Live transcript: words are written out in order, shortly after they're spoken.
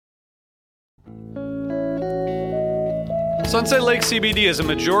Sunset Lake CBD is a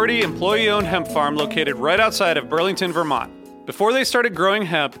majority employee-owned hemp farm located right outside of Burlington, Vermont. Before they started growing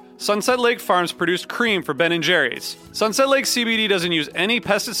hemp, Sunset Lake Farms produced cream for Ben & Jerry's. Sunset Lake CBD doesn't use any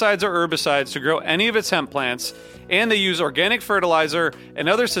pesticides or herbicides to grow any of its hemp plants, and they use organic fertilizer and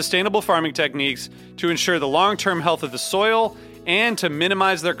other sustainable farming techniques to ensure the long-term health of the soil and to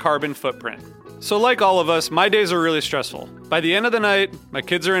minimize their carbon footprint. So like all of us, my days are really stressful. By the end of the night, my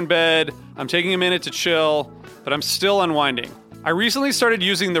kids are in bed, I'm taking a minute to chill, but I'm still unwinding. I recently started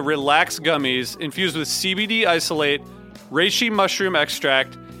using the Relax gummies infused with CBD isolate, reishi mushroom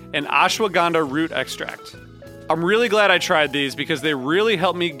extract, and ashwagandha root extract. I'm really glad I tried these because they really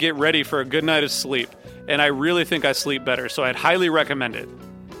helped me get ready for a good night of sleep, and I really think I sleep better, so I'd highly recommend it.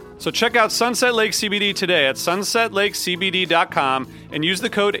 So check out Sunset Lake CBD today at sunsetlakecbd.com and use the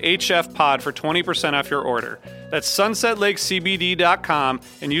code HFPOD for 20% off your order. That's sunsetlakecbd.com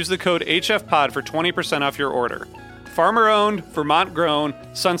and use the code HFPOD for 20% off your order. Farmer-owned, Vermont-grown,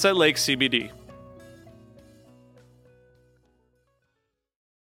 Sunset Lake CBD.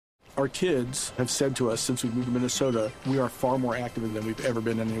 Our kids have said to us since we moved to Minnesota, we are far more active than we've ever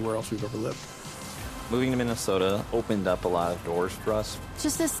been anywhere else we've ever lived. Moving to Minnesota opened up a lot of doors for us.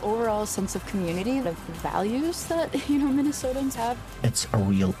 Just this overall sense of community, of values that, Minnesotans have. It's a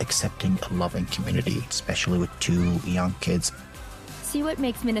real accepting, loving community, especially with 2 young kids. See what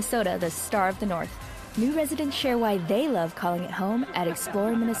makes Minnesota the star of the North. New residents share why they love calling it home at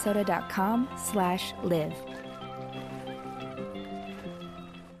exploreminnesota.com/live.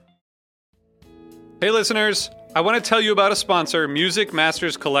 Hey listeners, I want to tell you about a sponsor, Music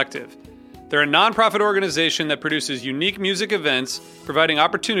Masters Collective. They're a nonprofit organization that produces unique music events, providing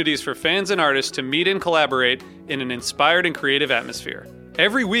opportunities for fans and artists to meet and collaborate in an inspired and creative atmosphere.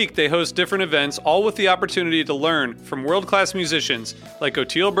 Every week, they host different events, all with the opportunity to learn from world-class musicians like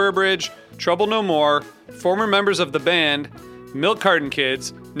Oteil Burbridge, Trouble No More, former members of the band, Milk Carton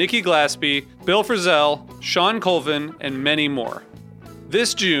Kids, Nikki Glaspie, Bill Frisell, Sean Colvin, and many more.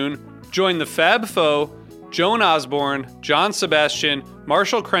 This June, join the Fab Four, Joan Osborne, John Sebastian,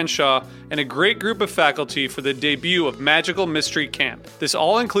 Marshall Crenshaw, and a great group of faculty for the debut of Magical Mystery Camp. This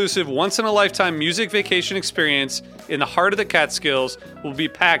all-inclusive, once-in-a-lifetime music vacation experience in the heart of the Catskills will be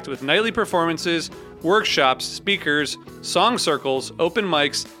packed with nightly performances, workshops, speakers, song circles, open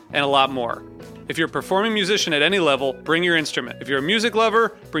mics, and a lot more. If you're a performing musician at any level, bring your instrument. If you're a music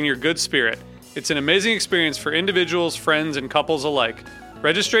lover, bring your good spirit. It's an amazing experience for individuals, friends, and couples alike.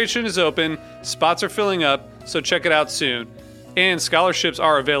 Registration is open, spots are filling up, so check it out soon. And scholarships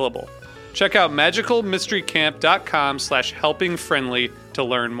are available. Check out magicalmysterycamp.com/helpingfriendly to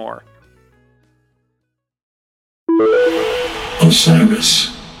learn more.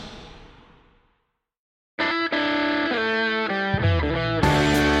 Osiris.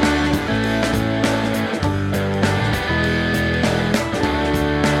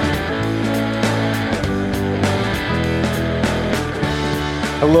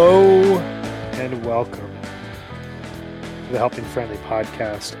 Hello and welcome to the Helping Friendly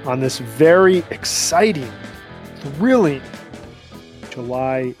podcast on this very exciting, thrilling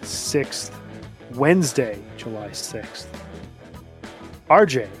July 6th, Wednesday, July 6th.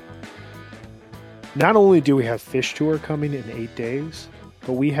 RJ, not only do we have Fish Tour coming in 8 days,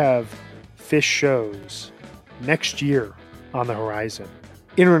 but we have Fish shows next year on the horizon.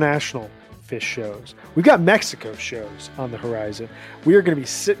 International Fish shows. We've got Mexico shows on the horizon. We are going to be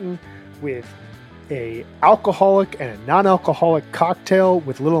sitting with a alcoholic and a non-alcoholic cocktail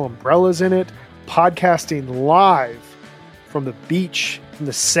with little umbrellas in it, podcasting live from the beach, from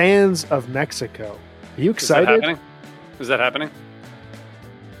the sands of Mexico. Are you excited? Is that happening?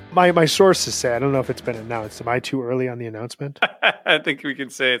 My sources say, I don't know if it's been announced. Am I too early on the announcement? I think we can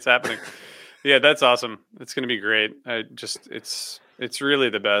say it's happening. Yeah, that's awesome. It's going to be great. It's really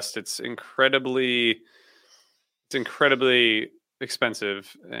the best. It's incredibly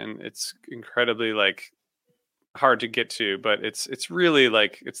expensive, and it's incredibly hard to get to, but it's really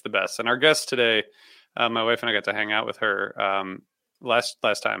it's the best. And our guest today, my wife and I got to hang out with her last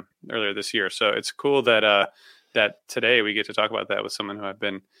time earlier this year. So it's cool that today we get to talk about that with someone who I've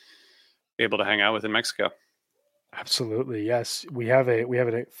been able to hang out with in Mexico. Absolutely. Yes. We have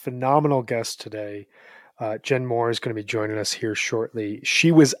a phenomenal guest today. Jenn Moore is going to be joining us here shortly.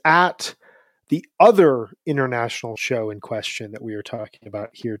 She was at the other international show in question that we are talking about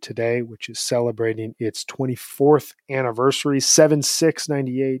here today, which is celebrating its 24th anniversary,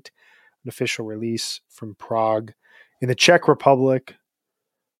 7/6/98, an official release from Prague in the Czech Republic.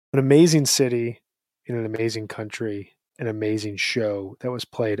 An amazing city in an amazing country, an amazing show that was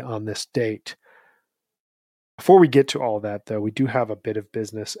played on this date. Before we get to all that, though, we do have a bit of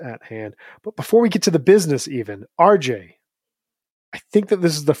business at hand. But before we get to the business even, RJ, I think that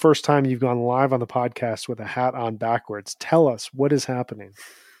this is the first time you've gone live on the podcast with a hat on backwards. Tell us what is happening.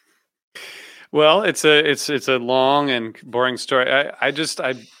 Well, it's a long and boring story.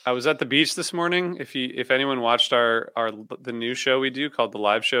 I was at the beach this morning. If anyone watched the new show we do called The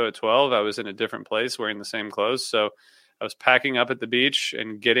Live Show at 12, I was in a different place wearing the same clothes. So I was packing up at the beach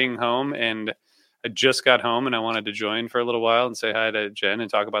and getting home, and I just got home and I wanted to join for a little while and say hi to Jen and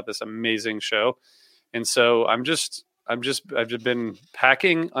talk about this amazing show. And so I've just been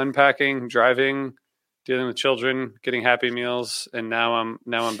packing, unpacking, driving, dealing with children, getting Happy Meals, and now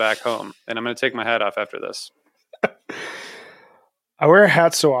I'm back home, and I'm going to take my hat off after this. I wear a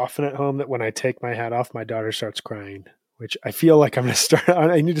hat so often at home that when I take my hat off, my daughter starts crying, which I feel like I'm going to start.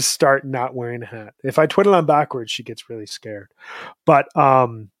 I need to start not wearing a hat. If I twirl on backwards, she gets really scared. But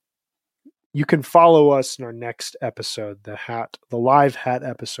you can follow us in our next episode, the live hat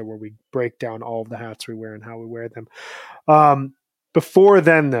episode, where we break down all of the hats we wear and how we wear them. Before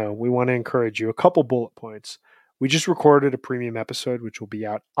then, though, we want to encourage you a couple bullet points. We just recorded a premium episode, which will be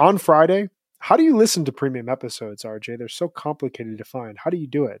out on Friday. How do you listen to premium episodes, RJ? They're so complicated to find. How do you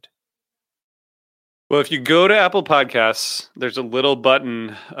do it? Well, if you go to Apple Podcasts, there's a little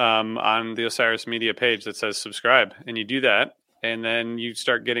button on the Osiris Media page that says subscribe, and you do that, and then you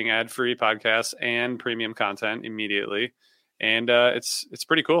start getting ad-free podcasts and premium content immediately, and it's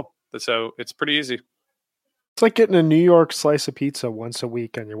pretty cool. So it's pretty easy. It's like getting a New York slice of pizza once a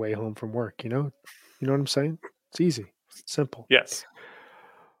week on your way home from work. You know what I'm saying? It's easy. It's simple. Yes.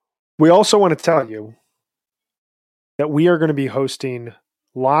 We also want to tell you that we are going to be hosting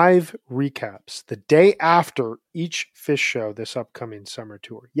live recaps the day after each Fish show this upcoming summer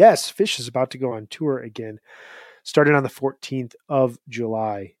tour. Yes, Fish is about to go on tour again, starting on the 14th of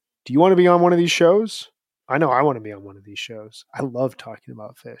July. Do you want to be on one of these shows? I know I want to be on one of these shows. I love talking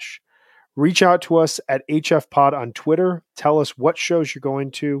about Fish. Reach out to us at HFPod on Twitter. Tell us what shows you're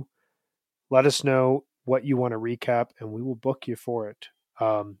going to. Let us know what you want to recap, and we will book you for it.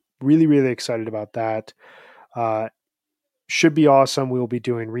 Really, really excited about that. Should be awesome. We will be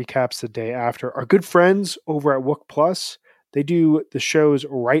doing recaps the day after. Our good friends over at Wook Plus, they do the shows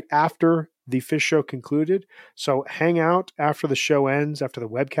right after the Fish show concluded. So hang out after the show ends, after the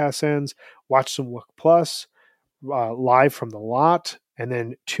webcast ends, watch some Wook Plus live from the lot, and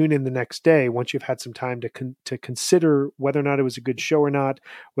then tune in the next day once you've had some time to consider whether or not it was a good show or not,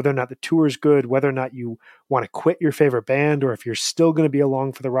 whether or not the tour is good, whether or not you want to quit your favorite band, or if you're still going to be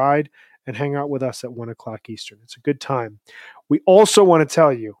along for the ride, and hang out with us at 1:00 Eastern. It's a good time. We also want to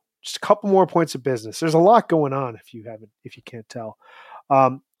tell you just a couple more points of business. There's a lot going on if you can't tell.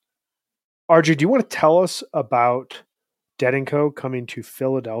 RJ, do you want to tell us about Dead & Co. coming to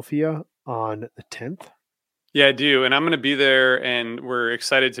Philadelphia on the 10th? Yeah, I do. And I'm going to be there, and we're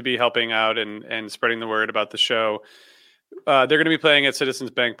excited to be helping out and spreading the word about the show. They're going to be playing at Citizens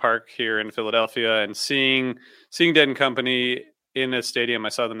Bank Park here in Philadelphia, and seeing Dead & Company in a stadium. I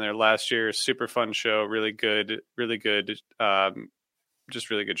saw them there last year. Super fun show. Really good. Just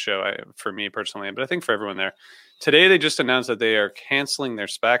really good show for me personally, but I think for everyone there. Today, they just announced that they are canceling their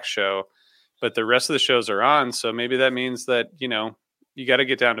SPAC show, but the rest of the shows are on. So maybe that means that, you got to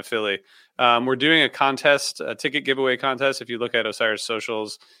get down to Philly. We're doing a contest, a ticket giveaway contest. If you look at Osiris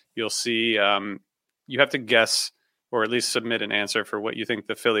socials, you'll see you have to guess or at least submit an answer for what you think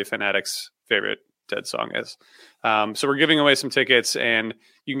the Philly Fanatics' favorite Dead song is. So we're giving away some tickets, and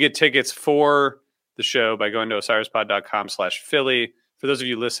you can get tickets for the show by going to osirispod.com/Philly. For those of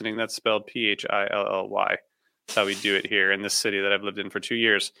you listening, that's spelled Philly. That's how we do it here in this city that I've lived in for 2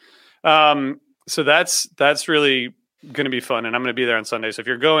 years. So that's really going to be fun, and I'm going to be there on Sunday. So if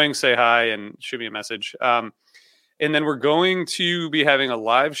you're going, say hi and shoot me a message. And then we're going to be having a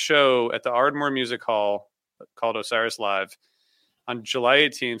live show at the Ardmore Music Hall called Osiris Live on July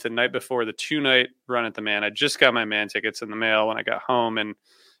 18th, the night before the 2-night run at the Man. I just got my Man tickets in the mail when I got home, and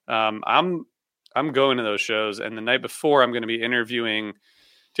I'm going to those shows. And the night before, I'm going to be interviewing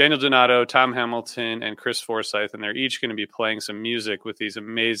Daniel Donato, Tom Hamilton, and Chris Forsyth, and they're each going to be playing some music with these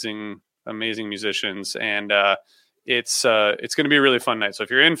amazing musicians. And it's going to be a really fun night. So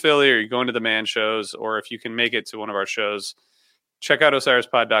if you're in Philly, or you're going to the Man shows, or if you can make it to one of our shows, check out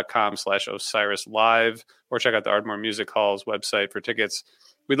osirispod.com/Osiris Live, or check out the Ardmore Music Hall's website for tickets.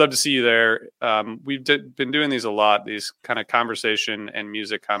 We'd love to see you there. We've been doing these a lot, these kind of conversation and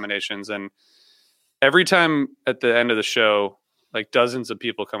music combinations. And every time at the end of the show, like dozens of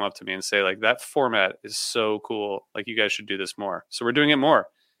people come up to me and say, like, that format is so cool. Like, you guys should do this more. So we're doing it more.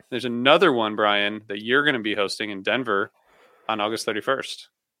 There's another one, Brian, that you're going to be hosting in Denver on August 31st.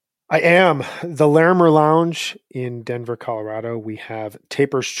 I am. The Larimer Lounge in Denver, Colorado. We have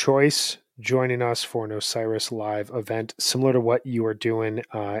Taper's Choice joining us for an Osiris Live event, similar to what you are doing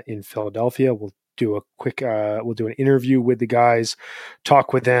in Philadelphia. We'll do an interview with the guys,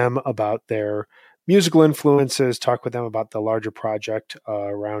 talk with them about their musical influences, talk with them about the larger project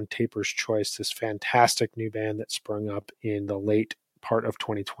around Taper's Choice, this fantastic new band that sprung up in the late part of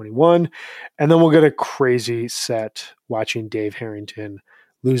 2021. And then we'll get a crazy set watching Dave Harrington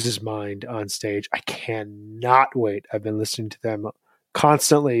lose his mind on stage. I cannot wait. I've been listening to them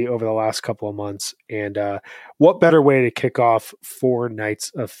constantly over the last couple of months. And what better way to kick off 4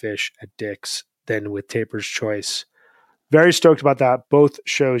 nights of Fish at Dick's than with Taper's Choice? Very stoked about that. Both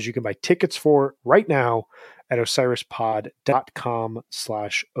shows you can buy tickets for right now at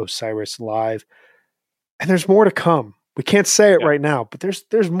osirispod.com/Osiris Live. And there's more to come. We can't say it right now, but there's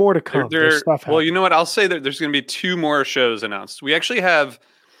more to come. There's stuff happening. Well, you know what? I'll say that there's going to be 2 more shows announced. We actually have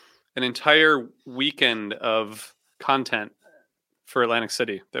an entire weekend of content for Atlantic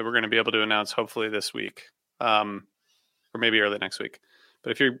City that we're going to be able to announce hopefully this week, or maybe early next week.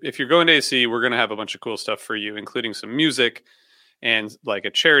 But if you're going to AC, we're going to have a bunch of cool stuff for you, including some music and like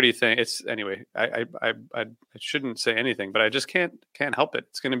a charity thing. Anyway. I shouldn't say anything, but I just can't help it.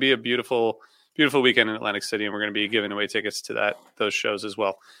 It's going to be a beautiful weekend in Atlantic City, and we're going to be giving away tickets to those shows as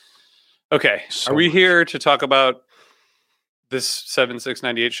well. Okay, are we here to talk about this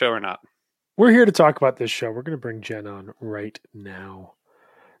 7698 show or not? We're here to talk about this show. We're going to bring Jenn on right now.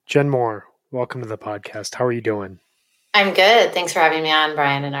 Jenn Moore, welcome to the podcast. How are you doing? I'm good. Thanks for having me on,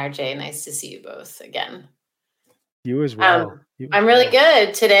 Brian and RJ. Nice to see you both again. You as well. I'm really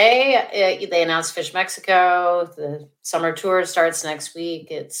good. Today, they announced Fish Mexico. The summer tour starts next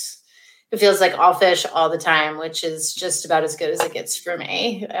week. It feels like all Fish all the time, which is just about as good as it gets for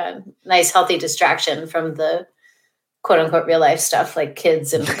me. Nice, healthy distraction from the quote unquote real life stuff like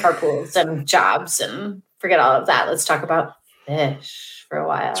kids and carpools and jobs, and forget all of that. Let's talk about Fish for a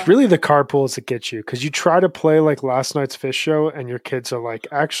while. It's really the carpools that get you, because you try to play like last night's Fish show and your kids are like,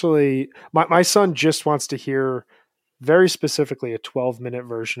 actually, my son just wants to hear very specifically a 12-minute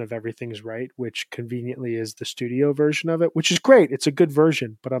version of Everything's Right, which conveniently is the studio version of it, which is great. It's a good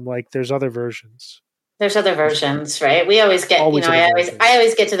version, but I'm like, there's other versions. There's other versions, right? We always get, I always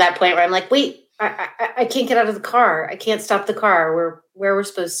get to that point where I'm like, wait, I can't get out of the car. I can't stop the car. We're where we're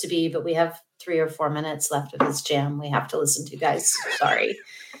supposed to be, but we have 3 or 4 minutes left of this jam we have to listen to, guys. Sorry.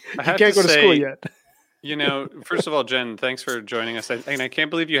 I can't go to school yet. First of all, Jenn, thanks for joining us. And I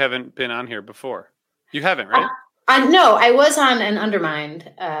can't believe you haven't been on here before. You haven't, right? No, I was on an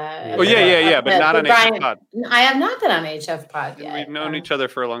Undermined. But not on HF Pod. I have not been on HF Pod yet. We've known each other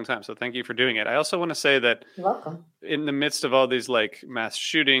for a long time, so thank you for doing it. I also want to say that you're welcome. In the midst of all these like mass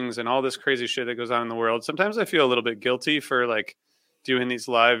shootings and all this crazy shit that goes on in the world, sometimes I feel a little bit guilty for like doing these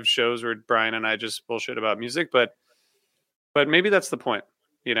live shows where Brian and I just bullshit about music, but maybe that's the point.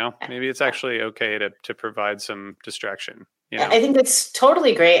 Maybe it's actually okay to provide some distraction. I think that's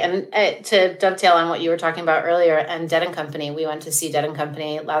totally great. And to dovetail on what you were talking about earlier, and Dead and Company, we went to see Dead and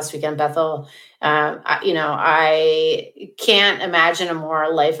Company last weekend, Bethel. I can't imagine a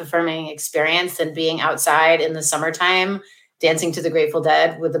more life-affirming experience than being outside in the summertime, dancing to the Grateful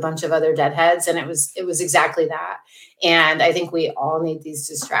Dead with a bunch of other Deadheads. And it was exactly that. And I think we all need these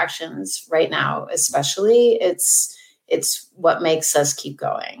distractions right now, especially. It's what makes us keep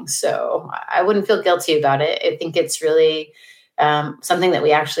going. So I wouldn't feel guilty about it. I think it's really something that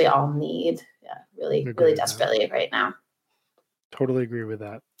we actually all need really desperately right now. Totally agree with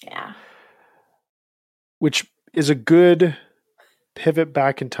that. Yeah. Which is a good pivot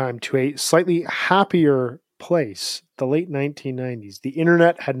back in time to a slightly happier place, the late 1990s. The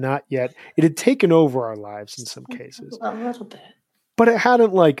internet had not yet, it had taken over our lives in some cases. A little bit. But it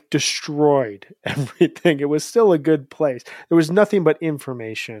hadn't like destroyed everything. It was still a good place. There was nothing but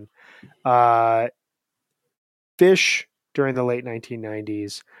information. Fish during the late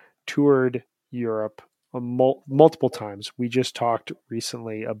 1990s toured Europe multiple times. We just talked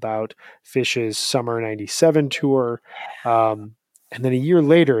recently about Fish's Summer 97 tour. And then a year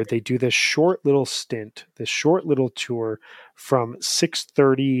later, they do this short little tour from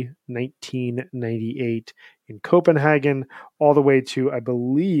 6/30/1998 in Copenhagen all the way to, I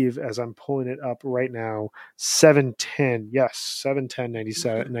believe, as I'm pulling it up right now, 7/10. Yes,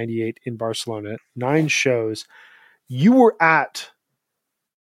 7/10/98 in Barcelona. 9 shows. You were at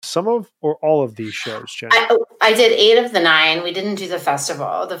some of or all of these shows, Jenn? I did 8 of the 9. We didn't do the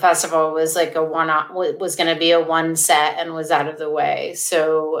festival. The festival was like was going to be a one set and was out of the way.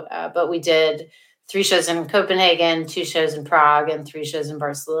 So, but we did 3 shows in Copenhagen, 2 shows in Prague, and 3 shows in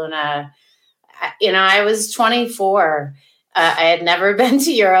Barcelona. I was 24. I had never been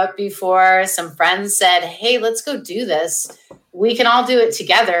to Europe before. Some friends said, "Hey, let's go do this. We can all do it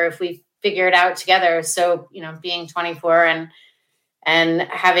together if we figure it out together. So, being 24 and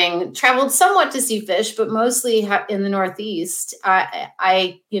having traveled somewhat to see fish, but mostly in the Northeast,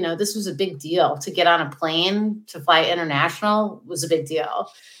 this was a big deal. To get on a plane to fly international was a big deal.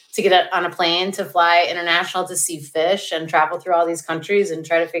 To get on a plane to fly international to see fish and travel through all these countries and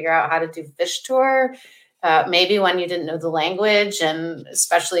try to figure out how to do fish tour. Maybe when you didn't know the language, and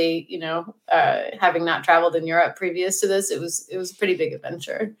especially, having not traveled in Europe previous to this, it was a pretty big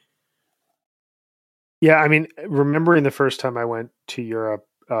adventure. Yeah, I mean, remembering the first time I went to Europe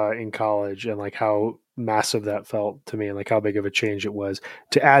in college and like how massive that felt to me and like how big of a change it was,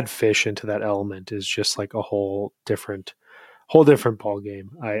 to add fish into that element is just like a whole different ball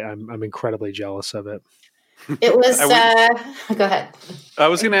game. I'm incredibly jealous of it. It was. Go ahead. I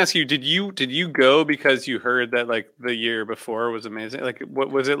was going to ask you, did you go because you heard that like the year before was amazing? Like,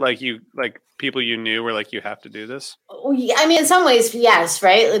 what was it like? People you knew were like, you have to do this. I mean, in some ways, yes,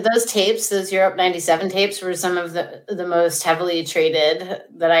 right. Like those Europe '97 tapes were some of the most heavily traded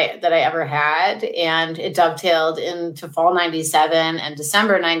that I ever had, and it dovetailed into fall '97 and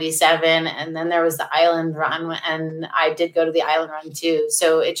December '97, and then there was the island run, and I did go to the island run too.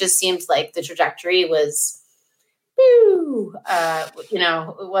 So it just seemed like the trajectory was. It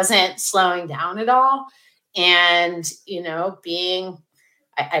wasn't slowing down at all. And,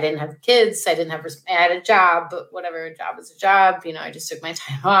 I didn't have kids. I had a job, but whatever, a job is a job. I just took my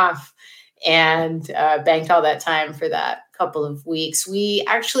time off and banked all that time for that couple of weeks. We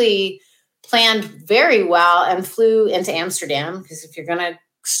actually planned very well and flew into Amsterdam, because if you're going to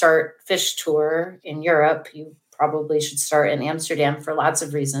start fish tour in Europe, you probably should start in Amsterdam for lots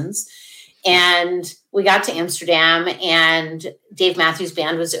of reasons. And we got to Amsterdam, and Dave Matthews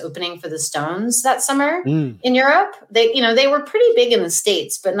Band was opening for the Stones that summer in Europe. They were pretty big in the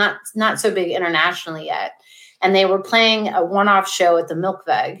States, but not so big internationally yet. And they were playing a one-off show at the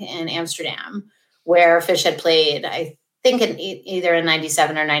Melkweg in Amsterdam, where Fish had played, I think either in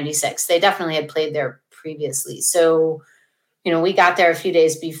 97 or 96. They definitely had played there previously. So, we got there a few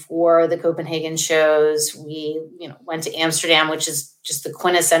days before the Copenhagen shows. We, went to Amsterdam, which is just the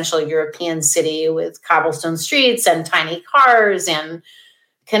quintessential European city with cobblestone streets and tiny cars and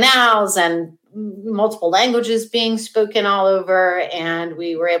canals and multiple languages being spoken all over. And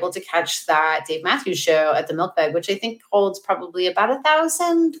we were able to catch that Dave Matthews show at the Melkweg, which I think holds probably about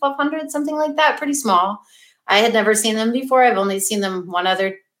 1,000, 1,200, something like that. Pretty small. I had never seen them before. I've only seen them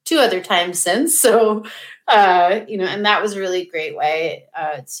two other times since. So, and that was a really great way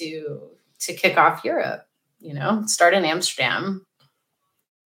to kick off Europe, start in Amsterdam.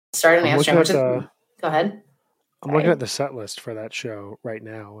 Go ahead. I'm looking at the set list for that show right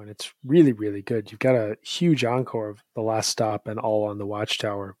now, and it's really, really good. You've got a huge encore of The Last Stop and All on the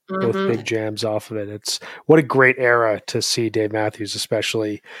Watchtower, both big jams off of it. What a great era to see Dave Matthews,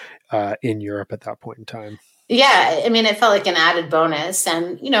 especially in Europe at that point in time. Yeah, I mean, it felt like an added bonus.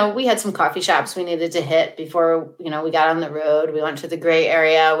 And, we had some coffee shops we needed to hit before, we got on the road. We went to the Gray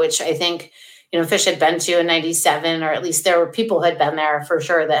area, which I think, Fish had been to in 97, or at least there were people who had been there for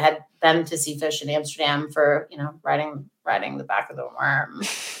sure that had been to see Fish in Amsterdam for, riding the back of the Worm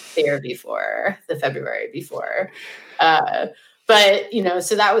the year before, the February before. But,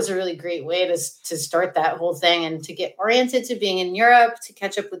 so that was a really great way to start that whole thing and to get oriented to being in Europe, to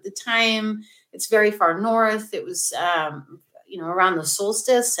catch up with the time. It's very far north. It was, around the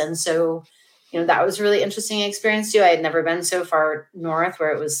solstice. And so, that was a really interesting experience too. I had never been so far north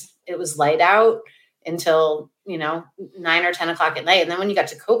where it was light out until, 9 or 10 o'clock at night. And then when you got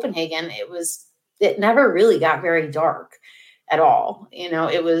to Copenhagen, it never really got very dark at all.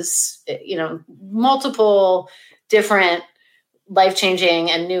 It was, multiple different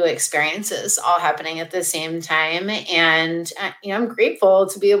life-changing and new experiences all happening at the same time. And, I'm grateful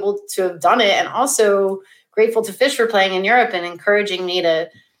to be able to have done it, and also grateful to Fish for playing in Europe and encouraging me to,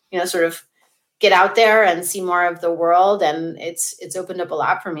 sort of get out there and see more of the world. And it's opened up a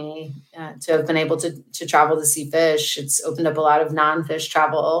lot for me to have been able to travel to see Fish. It's opened up a lot of non-Fish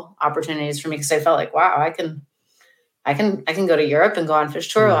travel opportunities for me, because I felt like, wow, I can go to Europe and go on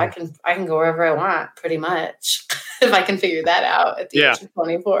Fish tour. I can go wherever I want, pretty much, if I can figure that out at the age of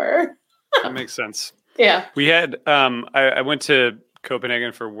 24. That makes sense. Yeah. We had, I went to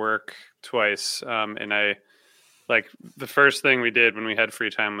Copenhagen for work twice. And the first thing we did when we had free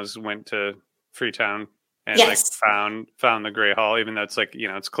time was went to Freetown and found the Grey Hall, even though it's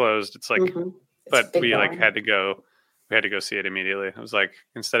it's closed. It's but we had to go see it immediately. I was like,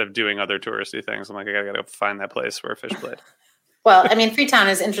 instead of doing other touristy things, I'm like, I gotta go find that place where Fish played. Well, I mean, Freetown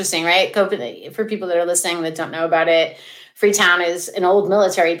is interesting, right? Copenhagen, for people that are listening that don't know about it, Freetown is an old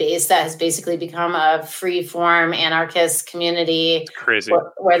military base that has basically become a free-form anarchist community. Crazy.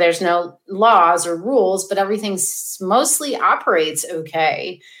 Where there's no laws or rules, but everything mostly operates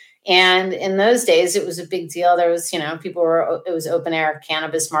okay. And in those days, it was a big deal. There was, it was open air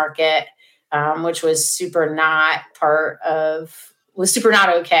cannabis market, which was super not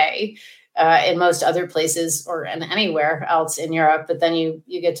okay in most other places or in anywhere else in Europe. But then you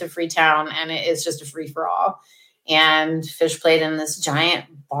get to Freetown and it is just a free for all. And Fish played in this giant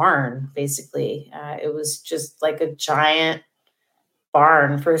barn, basically. It was just like a giant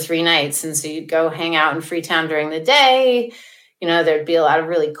barn for 3 nights. And so you'd go hang out in Freetown during the day. There'd be a lot of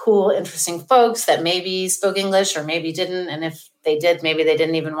really cool, interesting folks that maybe spoke English or maybe didn't. And if they did, maybe they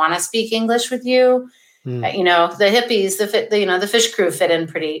didn't even want to speak English with you. The hippies, the Fish crew fit in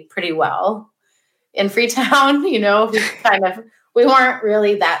pretty well in Freetown. We weren't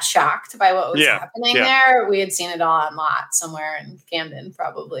really that shocked by what was happening there. We had seen it all on lot somewhere in Camden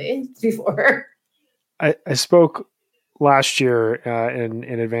probably before. I spoke last year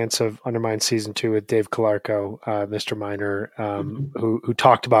in advance of Undermine Season 2 with Dave Calarco, Mr. Miner, who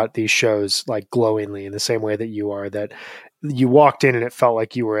talked about these shows like glowingly in the same way that you are, that you walked in and it felt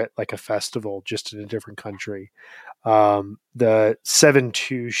like you were at like a festival just in a different country. The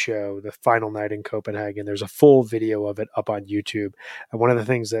 7-2 show, the final night in Copenhagen, there's a full video of it up on YouTube. And one of the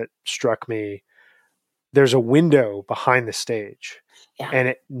things that struck me, there's a window behind the stage and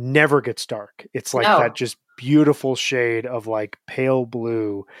it never gets dark. It's like that just beautiful shade of like pale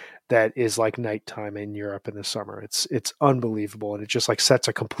blue that is like nighttime in Europe in the summer. It's unbelievable. And it just like sets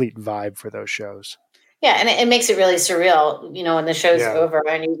a complete vibe for those shows. Yeah, and it makes it really surreal, when the show's over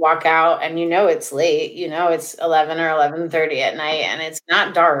and you walk out and it's late, it's 11 or 11:30 at night and it's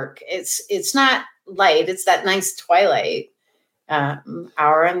not dark. It's not light. It's that nice twilight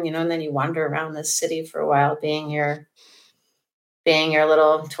hour, and and then you wander around the city for a while, being your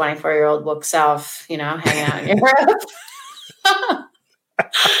little 24-year-old woke self, hanging out in Europe.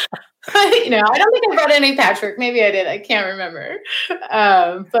 I don't think I brought any patchwork. Maybe I did. I can't remember.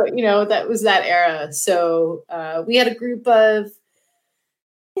 But that was that era. So we had a group of,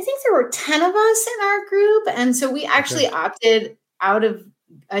 I think there were 10 of us in our group. And so we actually opted out of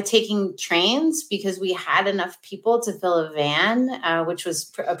taking trains because we had enough people to fill a van, which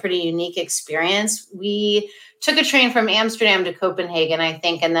was a pretty unique experience. We took a train from Amsterdam to Copenhagen, I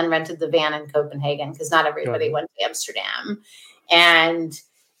think, and then rented the van in Copenhagen because not everybody went to Amsterdam. And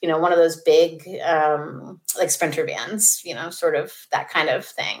one of those big, like Sprinter vans, sort of that kind of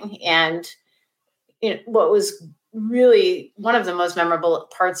thing. And, what was really one of the most memorable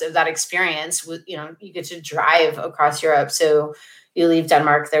parts of that experience was, you get to drive across Europe. So you leave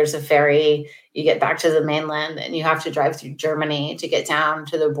Denmark, there's a ferry, you get back to the mainland and you have to drive through Germany to get down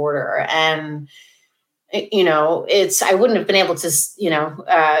to the border. And, I wouldn't have been able to,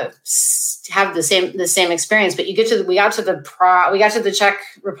 have the same experience, but we got to the Czech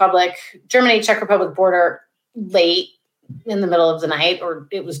Republic border late in the middle of the night, or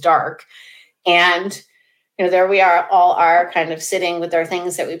it was dark. And, there we are kind of sitting with our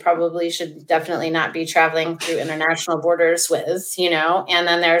things that we probably should definitely not be traveling through international borders with, and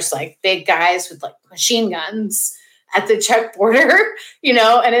then there's like big guys with like machine guns at the Czech border,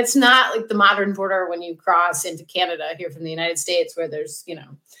 and it's not like the modern border when you cross into Canada here from the United States where there's,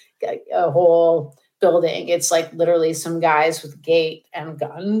 a whole building. It's like literally some guys with gate and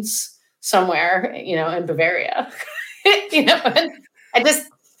guns somewhere, in Bavaria, and I just,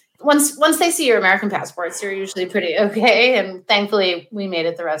 once they see your American passports, you're usually pretty okay. And thankfully we made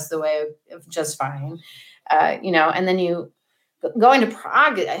it the rest of the way of just fine. And then going to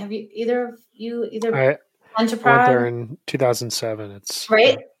Prague, have you either went to Prague? I went there in 2007. It's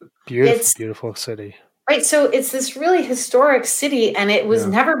right. Beautiful city. Right. So it's this really historic city and it was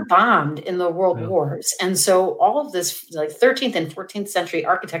never bombed in the world wars. And so all of this like 13th and 14th century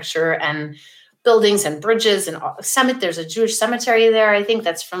architecture and buildings and bridges and there's a Jewish cemetery there. I think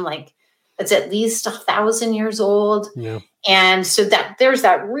that's it's at least 1,000 years old. Yeah. And so there's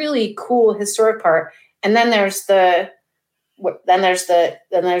that really cool historic part. And then there's the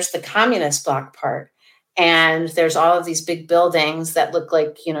communist bloc part. And there's all of these big buildings that look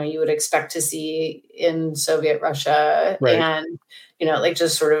like, you would expect to see in Soviet Russia. Right. And, like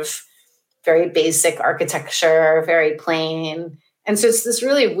just sort of very basic architecture, very plain. And so it's this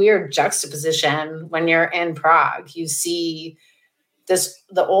really weird juxtaposition when you're in Prague. You see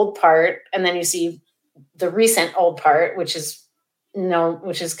the old part, and then you see the recent old part, which is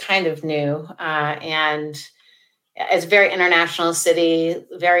kind of new. And it's a very international city,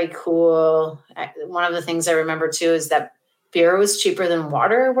 very cool. One of the things I remember too is that beer was cheaper than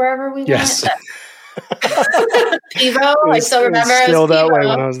water wherever we Yes. went. Pivo, I still remember it was still that way Pivo,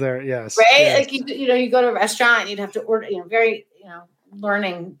 when I was there. Yes. right? Yes. Like you go to a restaurant and you'd have to order,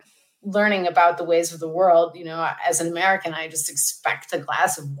 learning about the ways of the world. As an American, I just expect a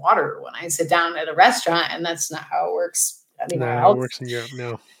glass of water when I sit down at a restaurant, and that's not how it works anywhere else. It works in Europe.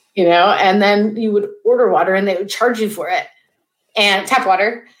 No. And then you would order water and they would charge you for it, and tap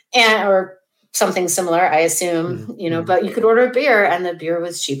water or something similar, I assume, but you could order a beer and the beer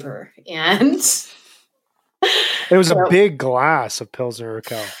was cheaper. And it was a big glass of Pilsner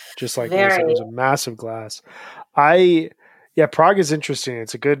Urquell, just like this. It was a massive glass. Prague is interesting.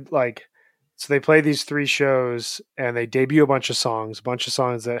 It's a good, so they play these 3 shows and they debut a bunch of songs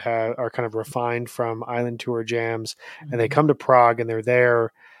that are kind of refined from island tour jams. And they come to Prague and they're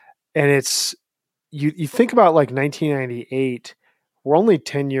there. And it's, you think about 1998, we're only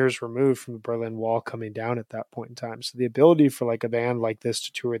 10 years removed from the Berlin Wall coming down at that point in time. So the ability for a band like this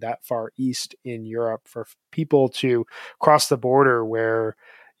to tour that far east in Europe, for people to cross the border where,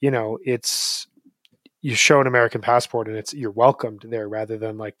 it's, you show an American passport and you're welcomed there rather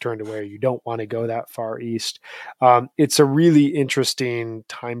than turned away. You don't want to go that far east. It's a really interesting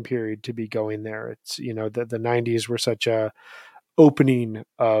time period to be going there. It's, the 90s were such a opening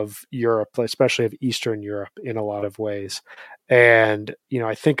of Europe, especially of Eastern Europe in a lot of ways. And,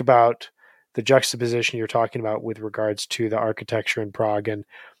 I think about the juxtaposition you're talking about with regards to the architecture in Prague. And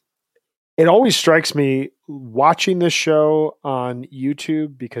it always strikes me watching this show on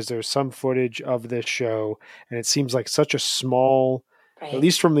YouTube, because there's some footage of this show and it seems like such a small, at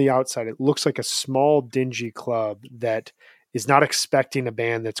least from the outside, it looks like a small, dingy club that is not expecting a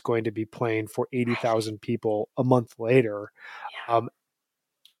band that's going to be playing for 80,000 people a month later. Yeah.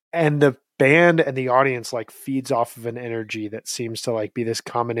 And the band and the audience feeds off of an energy that seems to be this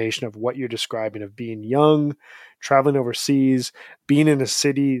combination of what you're describing, of being young, traveling overseas, being in a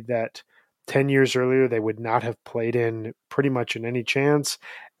city that 10 years earlier they would not have played in pretty much in any chance.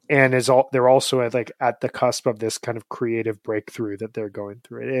 And they're also at the cusp of this kind of creative breakthrough that they're going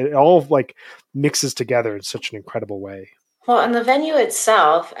through. It all mixes together in such an incredible way. Well, and the venue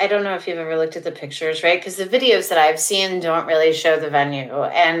itself, I don't know if you've ever looked at the pictures, right? Because the videos that I've seen don't really show the venue.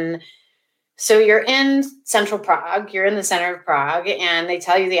 And so you're in central Prague, you're in the center of Prague, and they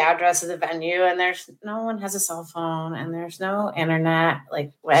tell you the address of the venue, and no one has a cell phone, and there's no internet.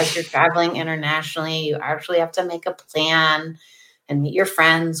 As you're traveling internationally, you actually have to make a plan and meet your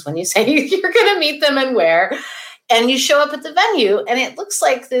friends when you say you're going to meet them and where. And you show up at the venue, and it looks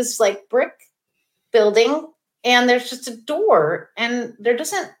like this brick building, and there's just a door, and there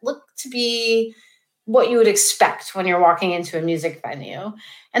doesn't look to be what you would expect when you're walking into a music venue.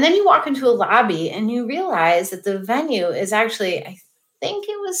 And then you walk into a lobby and you realize that the venue is actually, I think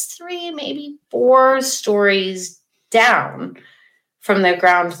it was 3, maybe 4 stories down from the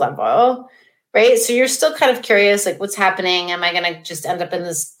ground level, right? So you're still kind of curious, what's happening? Am I going to just end up in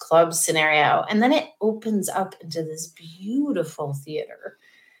this club scenario? And then it opens up into this beautiful theater,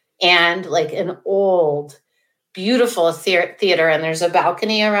 and an old, beautiful theater, and there's a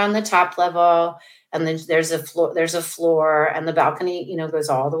balcony around the top level, and then there's a floor, and the balcony, goes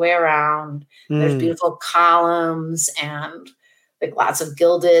all the way around. There's beautiful columns and lots of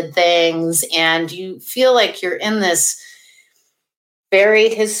gilded things, and you feel like you're in this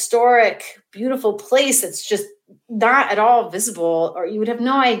very historic, beautiful place that's just not at all visible, or you would have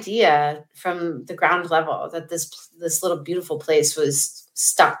no idea from the ground level that this little beautiful place was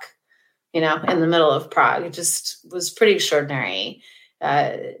stuck in the middle of Prague. It just was pretty extraordinary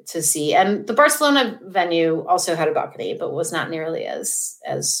to see. And the Barcelona venue also had a balcony, but was not nearly as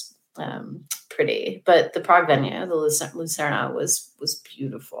pretty. But the Prague venue, the Lucerna, was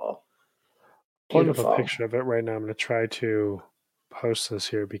beautiful. Pulling up a picture of it right now. I'm going to try to post this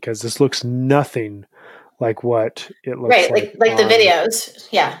here, because this looks nothing like what it looks like. Right, like the videos.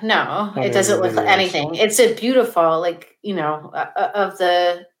 Yeah, no, it doesn't look like anything. It's a beautiful, of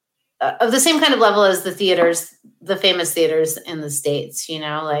the same kind of level as the theaters, the famous theaters in the States,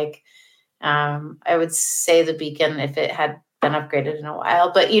 I would say the Beacon, if it had been upgraded in a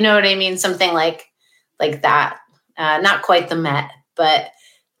while, but you know what I mean? Something like that, not quite the Met, but,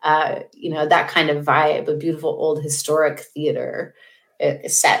 that kind of vibe, a beautiful old historic theater. It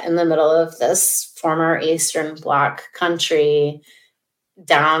is set in the middle of this former Eastern Bloc country,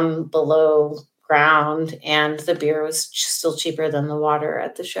 down below ground, and the beer was still cheaper than the water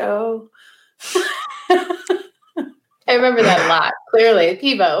at the show. I remember that a lot. Clearly,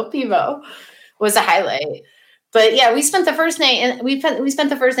 Pivo was a highlight. But yeah, we spent the first night, and we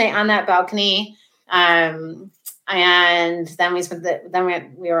spent the first night on that balcony, and then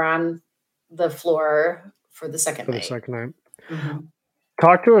we were on the floor for the second night. Mhm.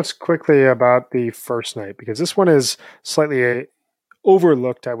 Talk to us quickly about the first night, because this one is slightly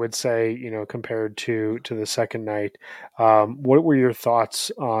overlooked, I would say, compared to the second night. What were your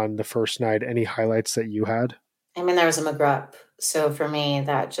thoughts on the first night? Any highlights that you had? I mean, there was a McGrupp. So for me,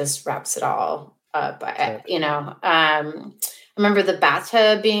 that just wraps it all up. I remember the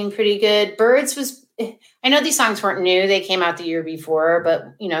bathtub being pretty good. Birds was, I know these songs weren't new. They came out the year before, but,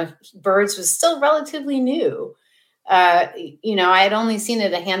 Birds was still relatively new. I had only seen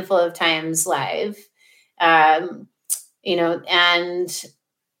it a handful of times live. And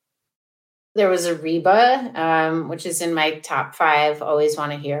there was a Reba, which is in my top 5, always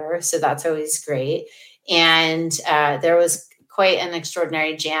want to hear. So that's always great. And there was quite an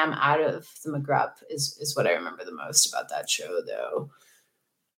extraordinary jam out of the McGrupp is what I remember the most about that show, though.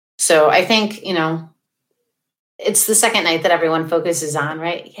 So I think, it's the second night that everyone focuses on,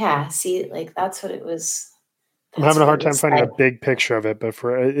 right? Yeah. See, like that's what it was. I'm having a hard time finding a big picture of it, but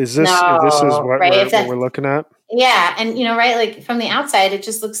is this what we're looking at? Yeah. And, right, like from the outside, it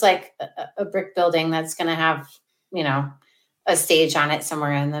just looks like a brick building that's going to have, a stage on it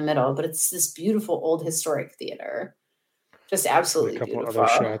somewhere in the middle. But it's this beautiful old historic theater. Just absolutely beautiful. A couple other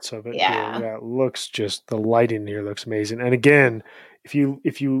shots of it. Yeah. Here. Yeah. It looks the lighting here looks amazing. And again, if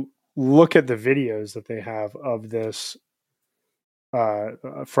you look at the videos that they have of this,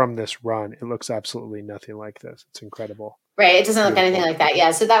 from this run, it looks absolutely nothing like this. It's incredible. Right. It doesn't look anything like that.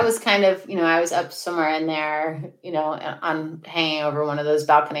 Yeah. So that was kind of, I was up somewhere in there, on hanging over one of those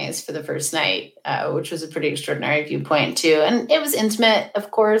balconies for the first night, which was a pretty extraordinary viewpoint too. And it was intimate,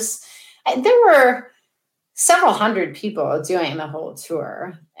 of course. There were several hundred people doing the whole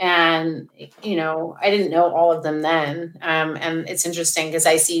tour. And, I didn't know all of them then. And it's interesting because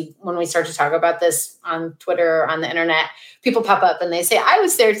I see when we start to talk about this on Twitter or on the internet, people pop up and they say, I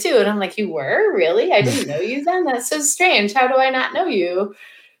was there too. And I'm like, you were? Really? I didn't know you then? That's so strange. How do I not know you?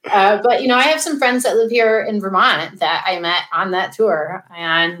 But, I have some friends that live here in Vermont that I met on that tour.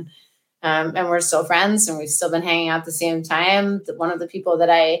 And we're still friends and we've still been hanging out at the same time. One of the people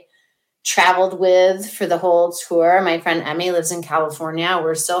that I traveled with for the whole tour, my friend Emmy, lives in California.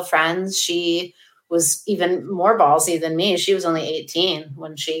 We're still friends. She was even more ballsy than me. She was only 18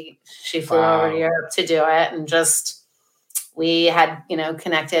 when she flew over to Europe to do it. And just, we had,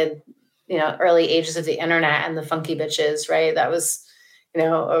 connected, early ages of the internet and the funky bitches, right? That was,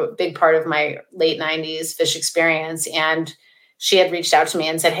 a big part of my late 90s Fish experience. And she had reached out to me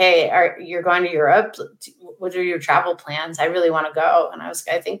and said, hey, you're going to Europe? What are your travel plans? I really want to go. And I was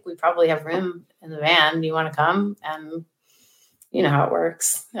like, I think we probably have room in the van. Do you want to come? And you know how it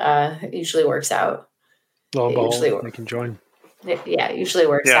works. It usually works out. Lo and behold, they can join. It usually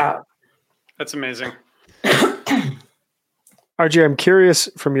works out. That's amazing. RJ, I'm curious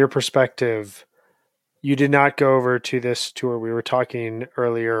from your perspective, you did not go over to this tour. We were talking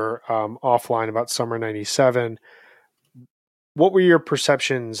earlier offline about Summer 97. What were your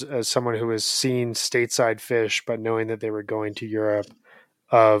perceptions as someone who has seen stateside Fish, but knowing that they were going to Europe,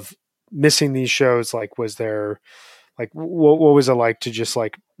 of missing these shows? Like, was there, like, what was it like to just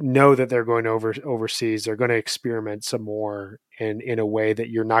like know that they're going overseas? They're going to experiment some more in a way that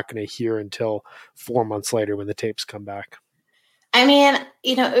you're not going to hear until 4 months later when the tapes come back. I mean,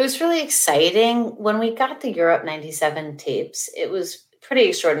 it was really exciting when we got the Europe 97 tapes. It was pretty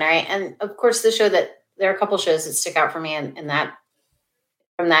extraordinary. And of course, there are a couple shows that stick out for me in that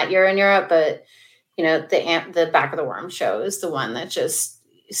from that year in Europe, but the Back of the Worm show is the one that just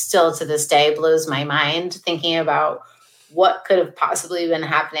still to this day blows my mind, thinking about what could have possibly been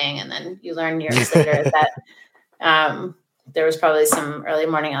happening. And then you learn years later that there was probably some early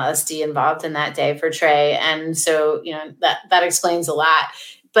morning LSD involved in that day for Trey. And so, that explains a lot.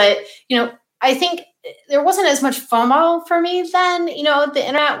 But, I think there wasn't as much FOMO for me then. The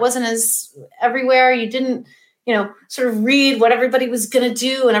internet wasn't as everywhere. You didn't, sort of read what everybody was going to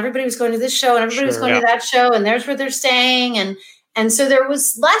do, and everybody was going to this show and everybody was going to that show, and there's where they're staying. And so there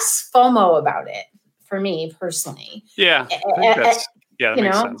was less FOMO about it for me personally. Yeah. That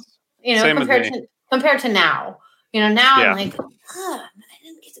makes sense. Compared to now, now I'm like, I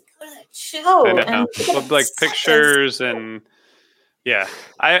didn't get to go to that show. I know. And like pictures and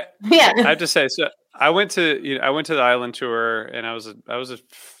I have to say, so I went to the island tour, and I was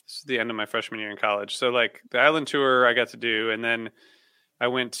the end of my freshman year in college. So like the island tour I got to do, and then I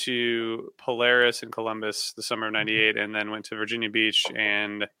went to Polaris in Columbus the summer of '98, and then went to Virginia Beach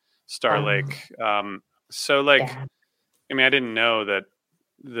and Star Lake. I mean, I didn't know that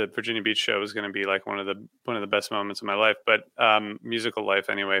the Virginia Beach show was going to be like one of the best moments of my life, but musical life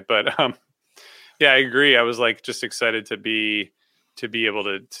anyway. But I agree. I was like just excited to to be able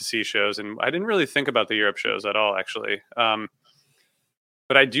to see shows. And I didn't really think about the Europe shows at all, actually.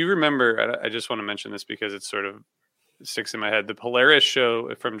 But I do remember, I just want to mention this because it sort of sticks in my head, the Polaris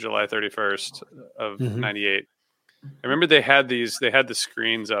show from July 31st of 98. I remember they had the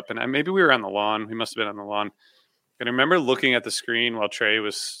screens up, and maybe we were on the lawn. We must have been on the lawn. And I remember looking at the screen while Trey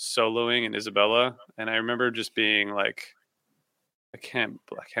was soloing and Isabella. And I remember just being like, I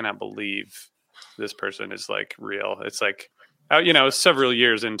cannot believe this person is like real. It's like, several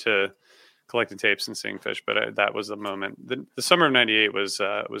years into collecting tapes and seeing Fish, but that was the moment. The summer of 98 was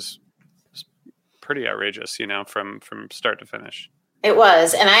pretty outrageous, from start to finish. It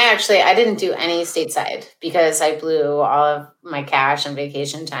was. And I didn't do any stateside because I blew all of my cash and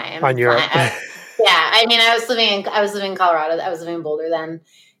vacation time on Europe. I was living in Colorado. I was living in Boulder then.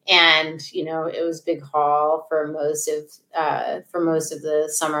 And, it was big haul for most of the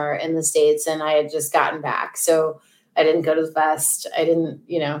summer in the States. And I had just gotten back. So I didn't go to the fest. I didn't,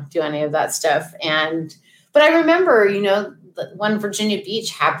 do any of that stuff. But I remember, when Virginia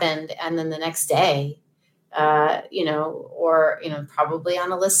Beach happened and then the next day, probably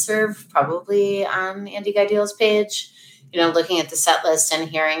on a listserv, probably on Andy Gaidiel's page, looking at the set list and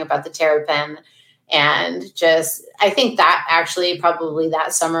hearing about the Terrapin. And I think that actually probably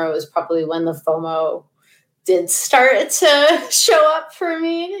that summer was probably when the FOMO did start to show up for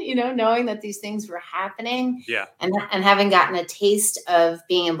me, knowing that these things were happening. Yeah. And having gotten a taste of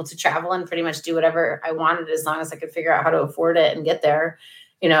being able to travel and pretty much do whatever I wanted as long as I could figure out how to afford it and get there.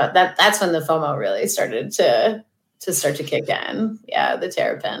 That's when the FOMO really started to start to kick in. Yeah, the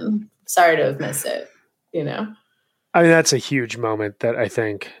Terrapin. Sorry to have missed it, I mean, that's a huge moment that I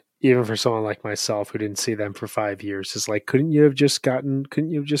think even for someone like myself who didn't see them for 5 years is like, couldn't you have just gotten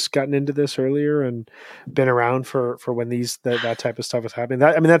into this earlier and been around for when that type of stuff was happening?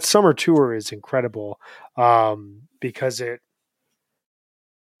 That summer tour is incredible because it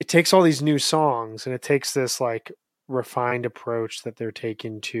takes all these new songs and it takes this like refined approach that they're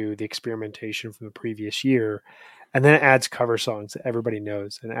taking to the experimentation from the previous year. And then it adds cover songs that everybody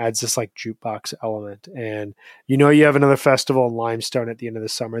knows and adds this like jukebox element. And you have another festival in Limestone at the end of the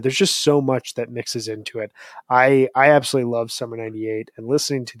summer. There's just so much that mixes into it. I absolutely love Summer 98, and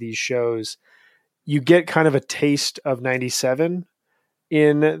listening to these shows, you get kind of a taste of 97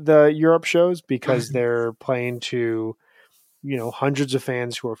 in the Europe shows because they're playing to, hundreds of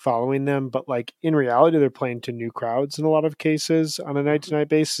fans who are following them. But like in reality, they're playing to new crowds in a lot of cases on a night to night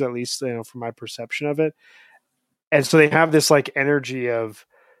basis, at least, from my perception of it. And so they have this like energy of,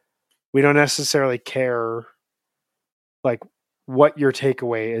 we don't necessarily care like what your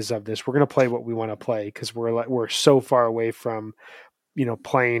takeaway is of this. We're going to play what we want to play because we're so far away from,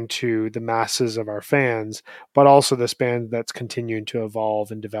 playing to the masses of our fans, but also this band that's continuing to evolve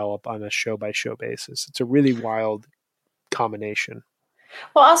and develop on a show by show basis. It's a really wild combination.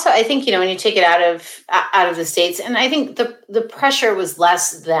 Well, also, I think, when you take it out of the States, and I think the pressure was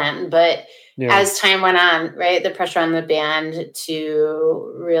less then, but as time went on, right, the pressure on the band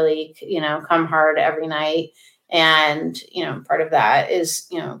to really, come hard every night. And, part of that is,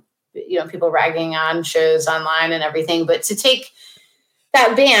 people ragging on shows online and everything. But to take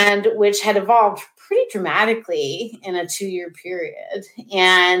that band, which had evolved pretty dramatically in a 2-year period,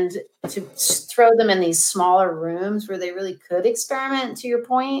 and to throw them in these smaller rooms where they really could experiment, to your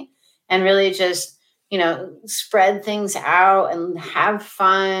point, and really just, spread things out and have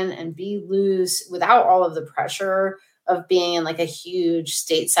fun and be loose without all of the pressure of being in like a huge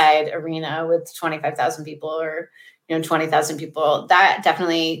stateside arena with 25,000 people or, 20,000 people. That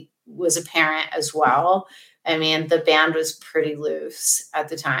definitely was apparent as well. I mean, the band was pretty loose at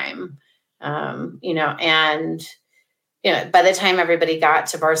the time, and, by the time everybody got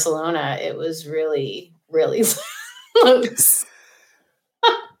to Barcelona, it was really, really loose.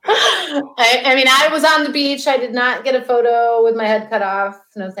 I was on the beach. I did not get a photo with my head cut off.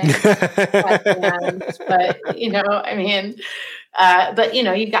 No thanks. You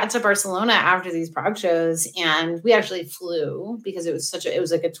got to Barcelona after these Prague shows, and we actually flew because it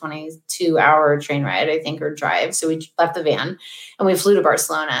was like a 22-hour train ride, I think, or drive. So we left the van and we flew to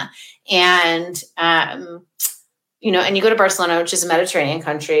Barcelona, and and you go to Barcelona, which is a Mediterranean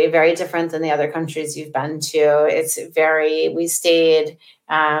country, very different than the other countries you've been to. We stayed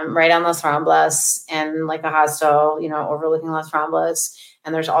right on Las Ramblas and like a hostel, overlooking Las Ramblas.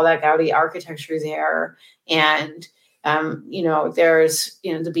 And there's all that Gaudi architecture there. And, there's,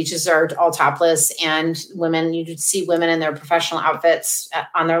 the beaches are all topless, and you see women in their professional outfits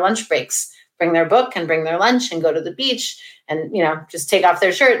on their lunch breaks, bring their book and bring their lunch and go to the beach and, just take off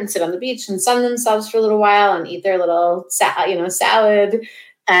their shirt and sit on the beach and sun themselves for a little while and eat their little, salad,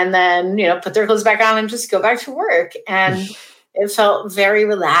 and then, put their clothes back on and just go back to work. And it felt very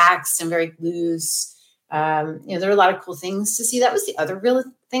relaxed and very loose. There were a lot of cool things to see. That was the other real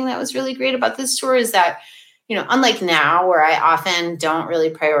thing that was really great about this tour is that, unlike now where I often don't really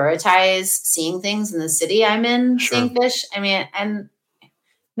prioritize seeing things in the city I'm in, seeing fish. I mean, and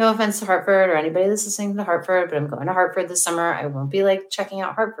no offense to Hartford or anybody that's listening to Hartford, but I'm going to Hartford this summer. I won't be checking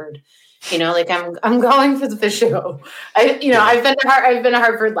out Hartford. I'm going for the fish show. I've been to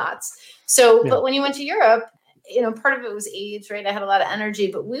Hartford lots. So, but when you went to Europe, part of it was age, right? I had a lot of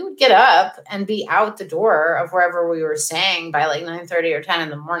energy, but we would get up and be out the door of wherever we were staying by 9:30 or 10 in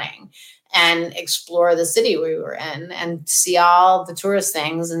the morning and explore the city we were in and see all the tourist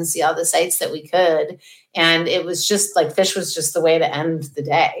things and see all the sites that we could. And it was just fish was just the way to end the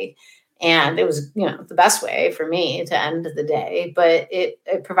day. And it was, the best way for me to end the day, but it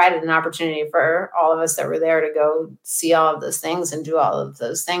provided an opportunity for all of us that were there to go see all of those things and do all of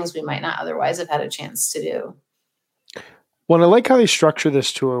those things we might not otherwise have had a chance to do. Well, I like how they structure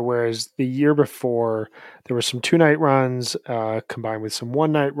this tour, whereas the year before there were some 2-night runs combined with some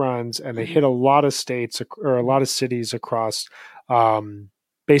 1-night runs, and they hit a lot of states or a lot of cities across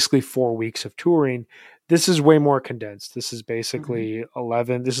basically 4 weeks of touring. This is way more condensed. This is basically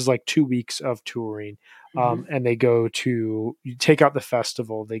 11. This is 2 weeks of touring. And you take out the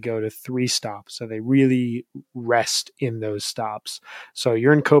festival, they go to 3 stops. So they really rest in those stops. So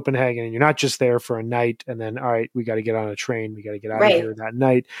you're in Copenhagen and you're not just there for a night and then, all right, we got to get on a train. We got to get out of here that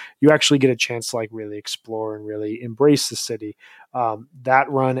night. You actually get a chance to really explore and really embrace the city. That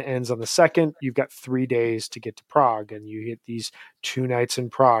run ends on the 2nd. You've got 3 days to get to Prague, and you hit these 2 nights in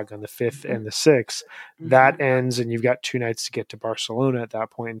Prague on the 5th and the 6th. That ends, and you've got 2 nights to get to Barcelona at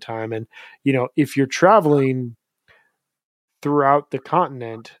that point in time. And, if you're traveling throughout the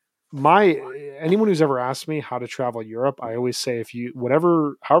continent, anyone who's ever asked me how to travel Europe, I always say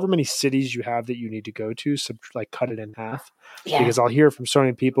however many cities you have that you need to go to, cut it in half. Because I'll hear from so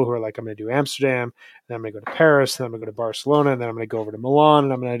many people who are I'm going to do Amsterdam, then I'm going to go to Paris, then I'm going to go to Barcelona, and then I'm going to go over to Milan,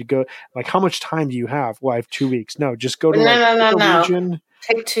 and I'm going to go. How much time do you have? Well, I have 2 weeks. No, just go to the region.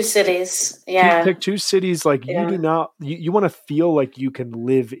 Pick 2 cities. Yeah. Pick 2 cities. You do not, you want to feel like you can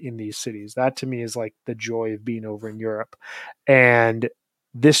live in these cities. That to me is the joy of being over in Europe. And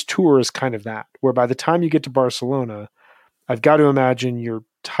this tour is kind of that, where by the time you get to Barcelona, I've got to imagine you're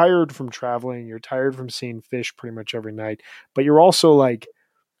tired from traveling, you're tired from seeing fish pretty much every night, but you're also I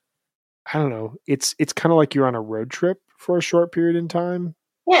don't know, it's kind of like you're on a road trip for a short period in time.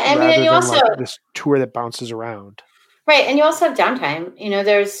 Yeah, I mean, and you also this tour that bounces around. Right, and you also have downtime.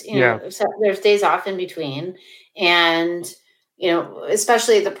 There's days off in between, and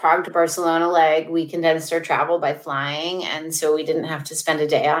especially the Prague to Barcelona leg, we condensed our travel by flying, and so we didn't have to spend a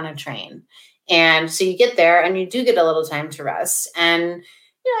day on a train. And so you get there, and you do get a little time to rest, and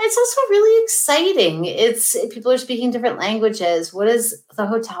it's also really exciting. People are speaking different languages. What is the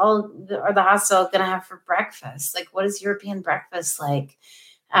hotel or the hostel going to have for breakfast? What is European breakfast like?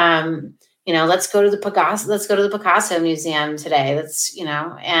 Let's go to the Picasso Museum today. Let's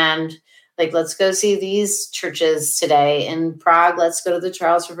go see these churches today in Prague. Let's go to the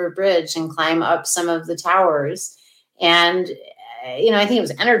Charles River Bridge and climb up some of the towers. And, I think it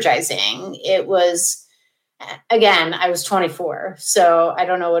was energizing. It was, again, I was 24, so I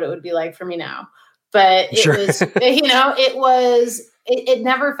don't know what it would be like for me now, but it was, it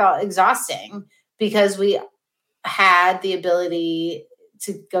never felt exhausting because we had the ability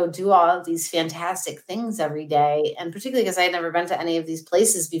to go do all of these fantastic things every day. And particularly because I had never been to any of these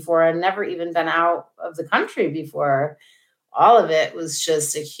places before and never even been out of the country before. All of it was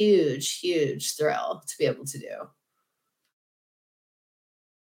just a huge, huge thrill to be able to do.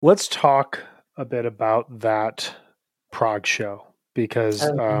 Let's talk a bit about that Prague show because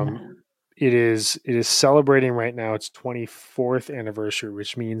it is celebrating right now its 24th anniversary,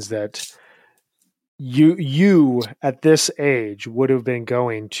 which means that you at this age would have been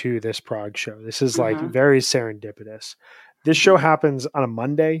going to this Prague show. This is very serendipitous. This show happens on a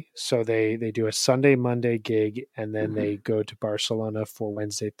Monday. So they do a Sunday, Monday gig, and then they go to Barcelona for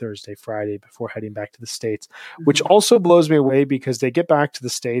Wednesday, Thursday, Friday before heading back to the States, which also blows me away because they get back to the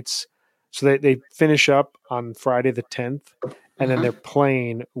States. So they finish up on Friday the 10th, and then they're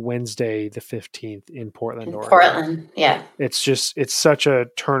playing Wednesday the 15th in Portland, Oregon. Portland, yeah. It's such a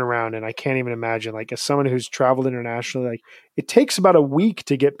turnaround, and I can't even imagine, as someone who's traveled internationally, it takes about a week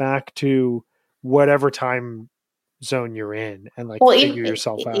to get back to whatever time zone you're in and figure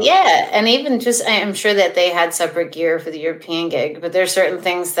yourself out. Yeah. And even just, I'm sure that they had separate gear for the European gig, but there's certain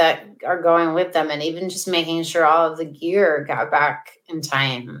things that are going with them. And even just making sure all of the gear got back in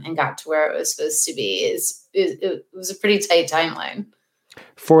time and got to where it was supposed to be it was a pretty tight timeline.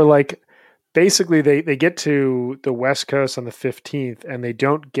 For basically they get to the West Coast on the 15th, and they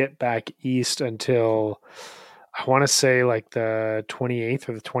don't get back east until I want to say like the 28th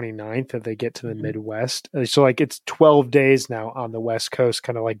or the 29th that they get to the Midwest. So like it's 12 days now on the West Coast,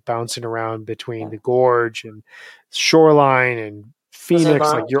 kind of like bouncing around between the Gorge and Shoreline and Phoenix.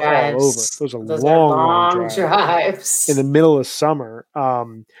 Like you're all over. Those are long drives in the middle of summer.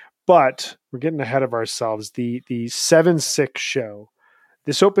 But we're getting ahead of ourselves. The 7-6 show.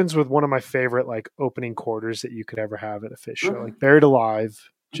 This opens with one of my favorite like opening quarters that you could ever have at a Fish show, like Buried Alive,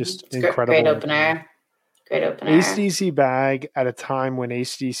 just It's incredible. Great opener. Great opener. AC/DC Bag at a time when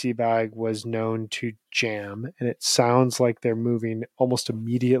AC/DC Bag was known to jam, and it sounds like they're moving almost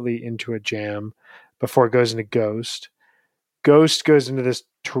immediately into a jam before it goes into Ghost. Ghost goes into this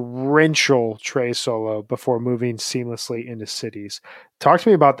torrential Trey solo before moving seamlessly into Cities. Talk to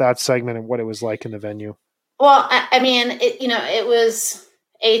me about that segment and what it was like in the venue. Well, I mean, it was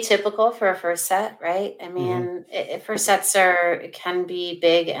atypical for a first set, right? I mean, first sets can be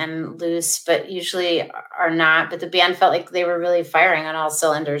big and loose, but usually are not. But the band felt like they were really firing on all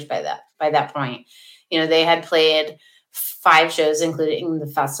cylinders by that point. They had played 5 shows, including the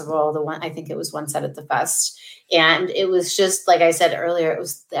festival. I think it was one set at the fest, and it was just like I said earlier. It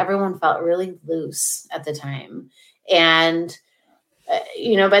was everyone felt really loose at the time, and.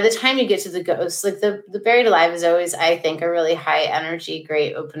 By the time you get to the Ghost, like the Buried Alive is always, I think, a really high energy,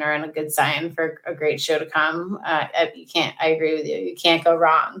 great opener and a good sign for a great show to come. I agree with you. You can't go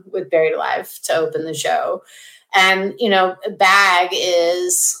wrong with Buried Alive to open the show. And, Bag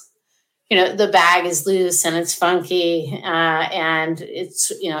is, the bag is loose and it's funky and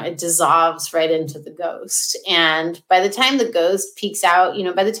it's, it dissolves right into the Ghost. And by the time the Ghost peaks out,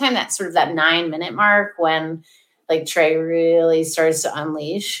 by the time that sort of that 9-minute mark when like Trey really starts to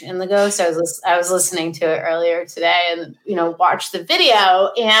unleash in the Ghost. I was listening to it earlier today and, watch the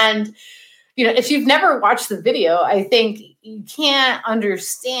video. And, if you've never watched the video, I think you can't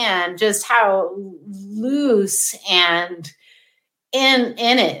understand just how loose and in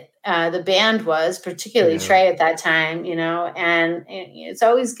it the band was, particularly Trey at that time, and it's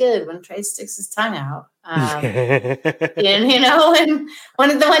always good when Trey sticks his tongue out. And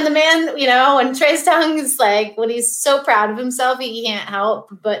when the man, when Trey's tongue is like, when he's so proud of himself, he can't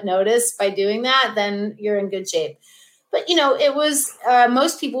help but notice by doing that, then you're in good shape. But, it was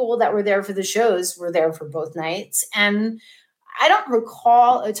most people that were there for the shows were there for both nights. And I don't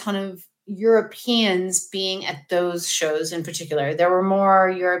recall a ton of Europeans being at those shows in particular. There were more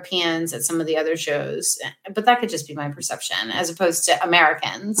Europeans at some of the other shows, but that could just be my perception as opposed to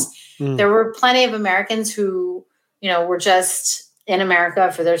Americans. There were plenty of Americans who, were just in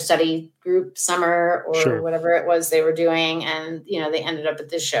America for their study group summer or whatever it was they were doing. And, they ended up at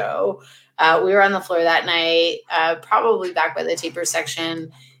this show. We were on the floor that night, probably back by the taper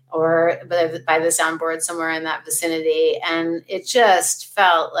section or by the soundboard somewhere in that vicinity. And it just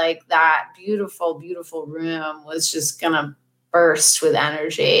felt like that beautiful, beautiful room was just going to burst with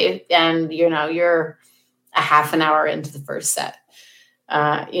energy. And, you're a half an hour into the first set,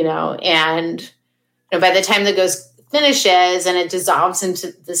 and by the time the Ghost finishes and it dissolves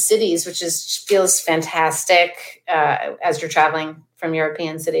into the Cities, which feels fantastic as you're traveling from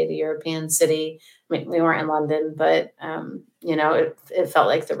European city to European city. I mean, we weren't in London, but, it felt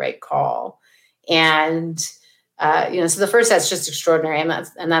like the right call. And, so the first set's just extraordinary. And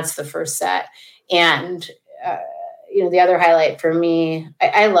that's the first set. And, the other highlight for me,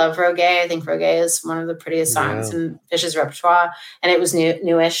 I love Rogue. I think Rogue is one of the prettiest songs in Fish's repertoire. And it was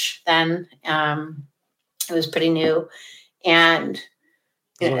newish then. It was pretty new. And,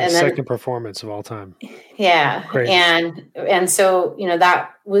 second performance of all time. Yeah. Crazy. And so,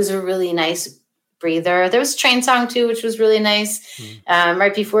 that was a really nice breather. There was a train song too, which was really nice.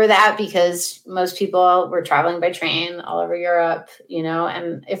 Right before that, because most people were traveling by train all over Europe,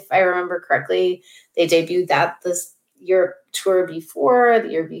 and if I remember correctly, they debuted this Europe tour the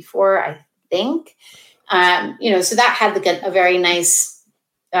year before, I think. So that had a very nice,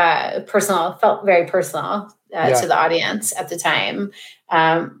 felt very personal to the audience at the time.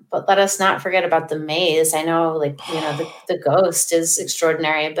 But let us not forget about the Maze. I know, the Ghost is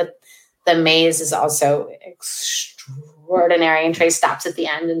extraordinary, but the Maze is also extraordinary. And Trey stops at the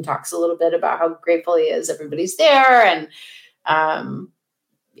end and talks a little bit about how grateful he is everybody's there. And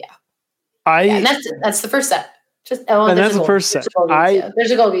and that's the first set. That's the first set. There's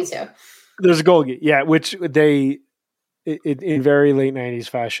a Golgi too. There's a Golgi, which they in very late 90s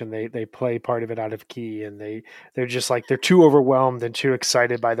fashion, they play part of it out of key, and they're just like, they're too overwhelmed and too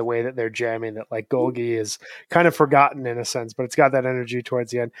excited by the way that they're jamming that like Golgi is kind of forgotten in a sense, but it's got that energy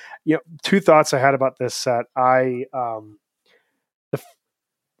towards the end. 2 thoughts I had about this set.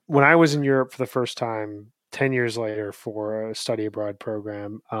 when I was in Europe for the first time 10 years later for a study abroad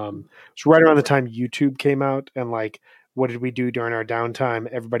program, it was right around the time YouTube came out, and like, what did we do during our downtime?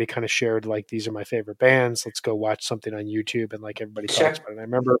 Everybody kind of shared like, these are my favorite bands. Let's go watch something on YouTube. And like, everybody talks about it. And I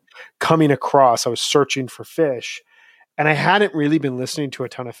remember coming across, I was searching for Fish, and I hadn't really been listening to a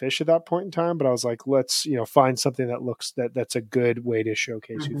ton of Fish at that point in time, but I was like, let's, find something that looks that's a good way to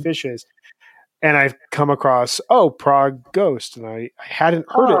showcase who Fish is. And I've come across, Prague Ghost. And I hadn't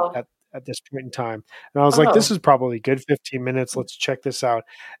heard it at this point in time. And I was like, this is probably a good 15 minutes. Let's check this out.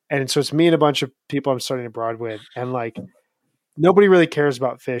 And so it's me and a bunch of people I'm studying abroad with. And like, nobody really cares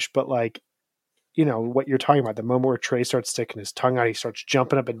about Fish, but like, what you're talking about, the moment where Trey starts sticking his tongue out, he starts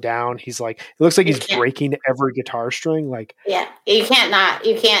jumping up and down. He's like, it looks like he's breaking every guitar string. Like, yeah, you can't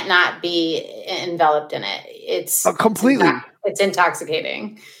not be enveloped in it. It's completely, it's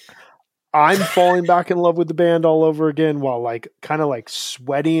intoxicating. I'm falling back in love with the band all over again, while like kind of like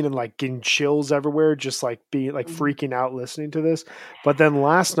sweating and like getting chills everywhere, just like being like freaking out listening to this. But then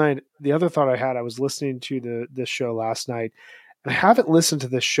last night, the other thought I had, I was listening to this show last night, and I haven't listened to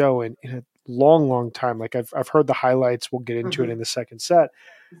this show in a long time. Like I've heard the highlights. We'll get into it in the second set.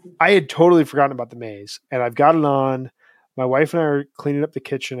 I had totally forgotten about the Maze, and I've got it on. My wife and I are cleaning up the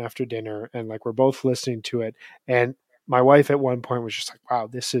kitchen after dinner, and like, we're both listening to it. And my wife at one point was just like, wow,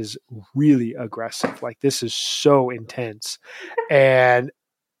 this is really aggressive. Like, this is so intense. And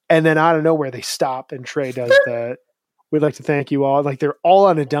then out of nowhere they stop, and Trey does we'd like to thank you all. Like, they're all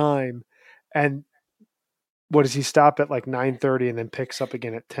on a dime. And what does he stop at like 9:30 and then picks up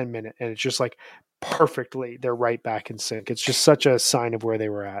again at 10 minutes? And it's just like perfectly, they're right back in sync. It's just such a sign of where they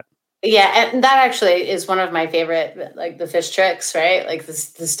were at. Yeah, and that actually is one of my favorite, like the Fish tricks, right? Like the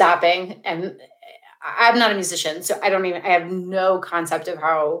stopping. And I'm not a musician, so I have no concept of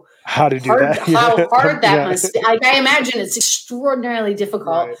how to do that. How hard that must be. Like, I imagine it's extraordinarily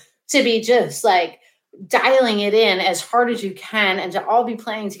difficult to be just like dialing it in as hard as you can, and to all be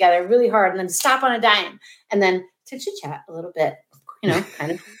playing together really hard, and then stop on a dime, and then to chit chat a little bit,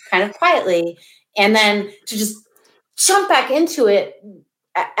 kind of quietly, and then to just jump back into it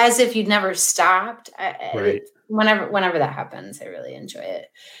as if you'd never stopped. Whenever that happens, I really enjoy it.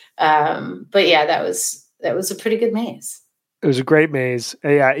 But yeah, that was a pretty good maze. It was a great maze.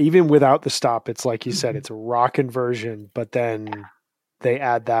 Yeah, even without the stop, it's like you said, it's a rockin' version, but then they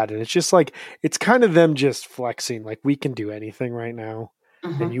add that, and it's just like, it's kind of them just flexing, like, we can do anything right now.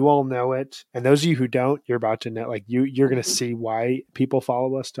 And you all know it. And those of you who don't, you're about to know, like, you're going to see why people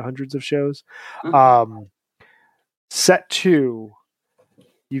follow us to hundreds of shows. Set 2,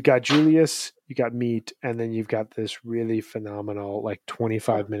 you got Julius, you got Meat, and then you've got this really phenomenal, like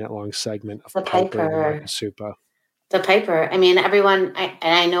 25-minute long segment of the Piper. Supa. The Piper. I mean, everyone,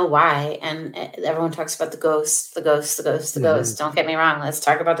 I know why, and everyone talks about the ghost. Don't get me wrong. Let's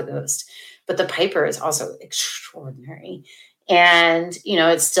talk about the ghost. But the Piper is also extraordinary. And,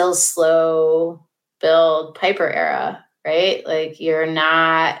 it's still slow build Piper era, right? Like, you're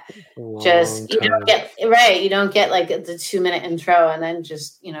not just, you don't get like the 2-minute intro and then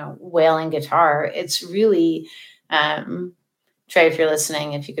just, wailing guitar. It's really, Trey, if you're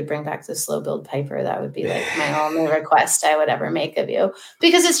listening, if you could bring back the slow build Piper, that would be like my only request I would ever make of you,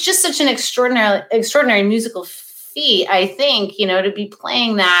 because it's just such an extraordinary musical feat. I think, to be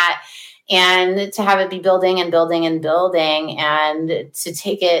playing that and to have it be building and building and building, and to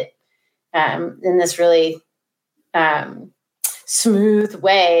take it in this really smooth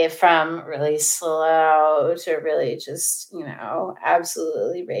way from really slow to really just,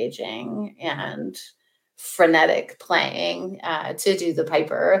 absolutely raging and frenetic playing, to do the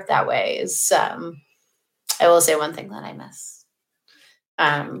Piper that way is, I will say one thing that I miss.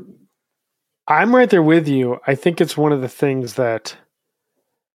 I'm right there with you. I think it's one of the things that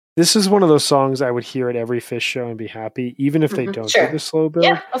this is one of those songs I would hear at every Fish show and be happy, even if they don't do the slow build.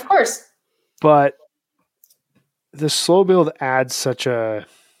 Yeah, of course. But the slow build adds such a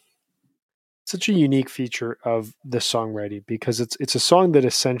unique feature of the songwriting, because it's a song that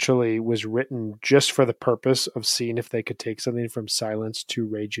essentially was written just for the purpose of seeing if they could take something from silence to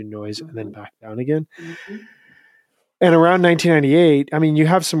rage and noise and then back down again. And around 1998, I mean, you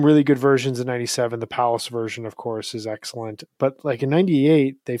have some really good versions in 97. The Palace version, of course, is excellent. But like in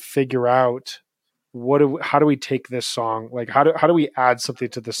 98, they figure out how do we take this song? Like, how do we add something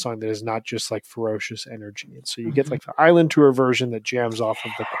to this song that is not just like ferocious energy? And so you get like the Island Tour version that jams off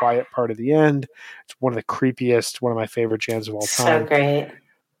of the quiet part of the end. It's one of the creepiest, one of my favorite jams of all time. So great.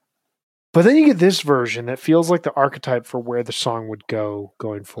 But then you get this version that feels like the archetype for where the song would go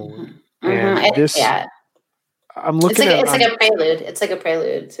going forward. And this, I'm looking at it's like a prelude. It's like a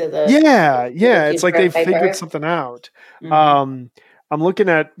prelude to the yeah. It's like they figured something out. I'm looking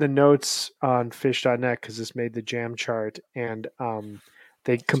at the notes on fish.net because this made the jam chart, and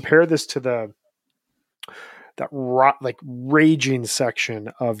they compare this to that like raging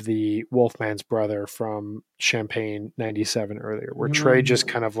section of the Wolfman's Brother from Champagne '97 earlier, where Trey just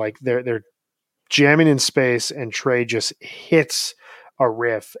kind of like they're jamming in space, and Trey just hits a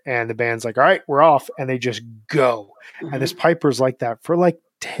riff, and the band's like, "All right, we're off," and they just go. And this Piper's like that for like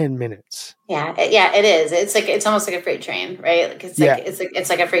 10 minutes. Yeah, it is. It's almost like a freight train, right? Like it's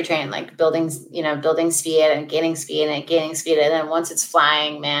like a freight train, like building speed and gaining speed and gaining speed, and then once it's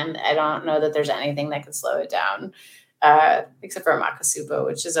flying, man, I don't know that there's anything that could slow it down, except for Makasupa,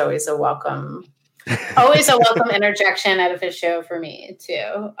 which is always a welcome interjection at a fish show for me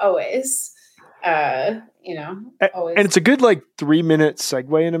too. Always. Always. And it's a good like 3-minute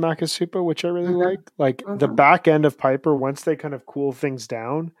segue into Makasupa, which I really like the back end of Piper. Once they kind of cool things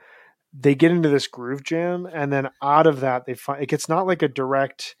down, they get into this groove jam, and then out of that they find it's not like a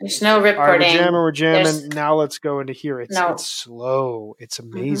direct, there's no ripcording, we're jamming now let's go into here. It's slow, it's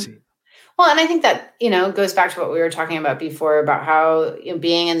amazing. Well, and I think that, goes back to what we were talking about before about how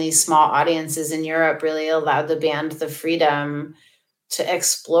being in these small audiences in Europe really allowed the band the freedom to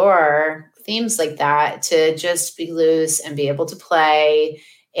explore themes like that, to just be loose and be able to play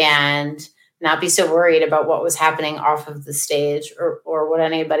and not be so worried about what was happening off of the stage or what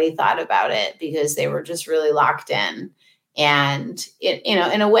anybody thought about it, because they were just really locked in. And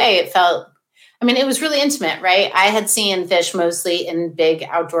in a way it felt, it was really intimate, right? I had seen Fish mostly in big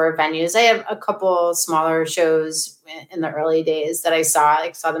outdoor venues. I have a couple smaller shows in the early days that I saw.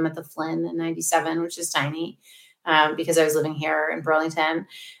 I saw them at the Flynn in '97, which is tiny. Because I was living here in Burlington,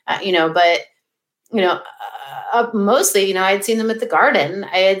 mostly, I'd seen them at the Garden.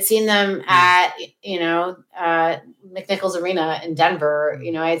 I had seen them at, McNichols Arena in Denver.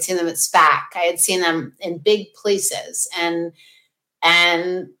 I had seen them at SPAC. I had seen them in big places. And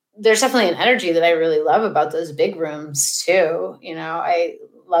there's definitely an energy that I really love about those big rooms too. I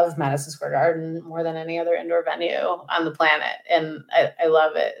love Madison Square Garden more than any other indoor venue on the planet. And I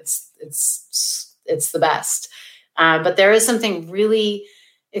love it. It's the best. But there is something really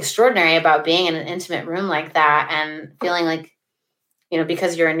extraordinary about being in an intimate room like that and feeling like,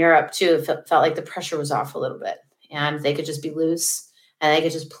 because you're in Europe too, felt like the pressure was off a little bit and they could just be loose and they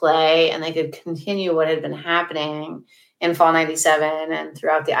could just play and they could continue what had been happening in fall '97 and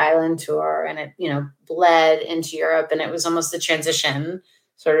throughout the island tour. And it, bled into Europe, and it was almost the transition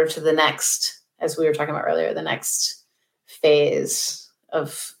sort of to the next, as we were talking about earlier, the next phase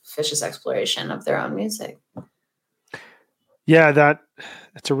of Fish's exploration of their own music. Yeah,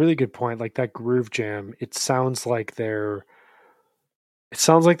 that's a really good point. Like that groove jam, it sounds like they're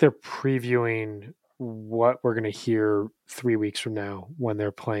previewing what we're going to hear 3 weeks from now when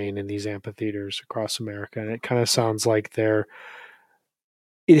they're playing in these amphitheaters across America. And it kind of sounds like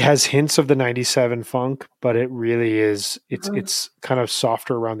it has hints of the '97 funk, but it really is, it's kind of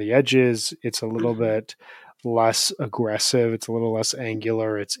softer around the edges. It's a little bit less aggressive. It's a little less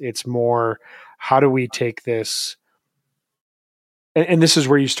angular. It's more, how do we take this? And this is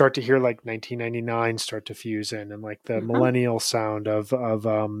where you start to hear like 1999 start to fuse in, and like the millennial sound of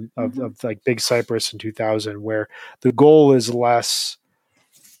like Big Cypress in 2000, where the goal is less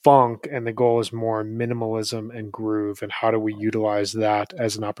funk and the goal is more minimalism and groove. And how do we utilize that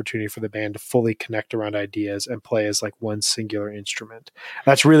as an opportunity for the band to fully connect around ideas and play as like one singular instrument?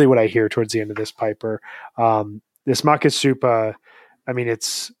 That's really what I hear towards the end of this Piper. This Makasupa,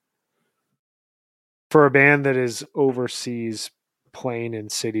 it's for a band that is overseas, playing in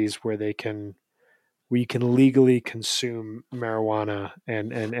cities where you can legally consume marijuana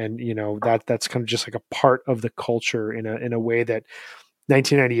and that's kind of just like a part of the culture in a way that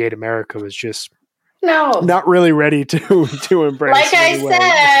 1998 America was just not really ready to embrace. Like I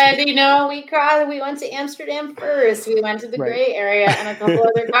said, we went to Amsterdam first. We went to the Gray area and a couple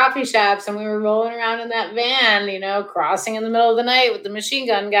other coffee shops, and we were rolling around in that van, crossing in the middle of the night with the machine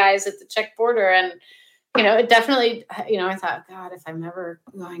gun guys at the Czech border. And it definitely, I thought, God, if I'm never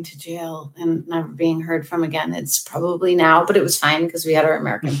going to jail and never being heard from again, it's probably now, but it was fine because we had our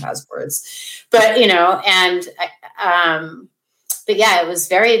American passports. But, but yeah, it was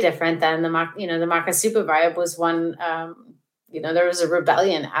very different than the Makasupa vibe was one, there was a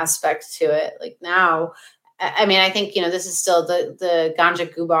rebellion aspect to it. Like now, I think, this is still the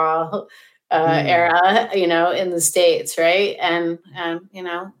Ganja Gubal era, in the States, right? And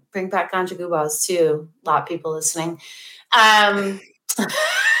bring back Ganja Gubals too. A lot of people listening. The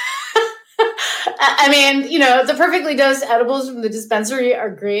perfectly dosed edibles from the dispensary are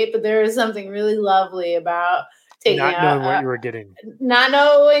great, but there is something really lovely about not knowing what you were getting. Not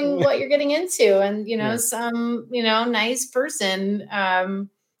knowing what you're getting into. And, Yeah. some, nice person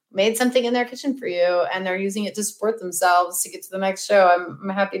made something in their kitchen for you and they're using it to support themselves to get to the next show. I'm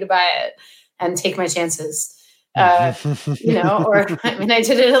happy to buy it and take my chances. Or I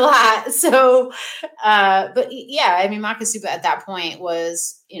did it a lot. So, but yeah, Makasupa at that point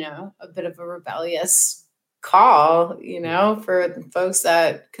was, a bit of a rebellious call, for folks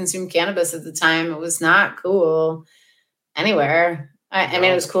that consumed cannabis at the time. It was not cool anywhere. I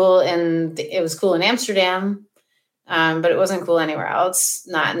mean, it was cool in Amsterdam, but it wasn't cool anywhere else,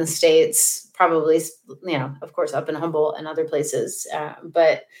 not in the States, probably, of course, up in Humboldt and other places.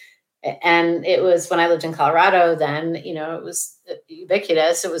 And it was when I lived in Colorado, then, it was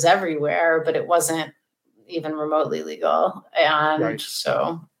ubiquitous. It was everywhere, but it wasn't even remotely legal. And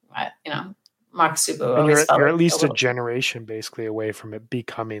so, Makasupa always felt you're like at least a generation basically away from it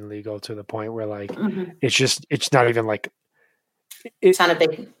becoming legal to the point where it's not even like, it's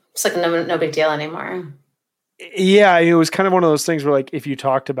like no big deal anymore. Yeah. It was kind of one of those things where like, if you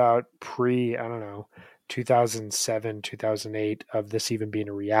talked about 2007, 2008 of this even being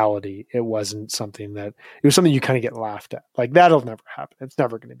a reality, it was something you kind of get laughed at. Like that'll never happen. It's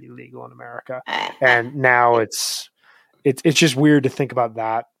never going to be legal in America. And now it's just weird to think about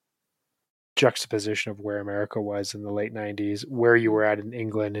that juxtaposition of where America was in the late 90s, where you were at in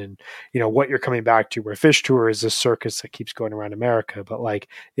England, and what you're coming back to, where Fish Tour is a circus that keeps going around America, but like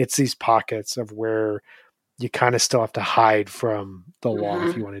it's these pockets of where you kind of still have to hide from the law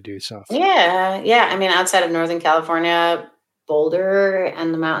if you want to do stuff. Yeah. I mean, outside of Northern California, Boulder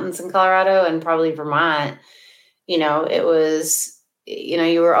and the mountains in Colorado and probably Vermont, it was,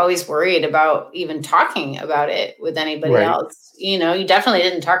 you were always worried about even talking about it with anybody else. You definitely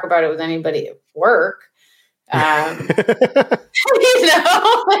didn't talk about it with anybody at work. I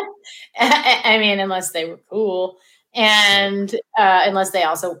mean, unless they were cool and unless they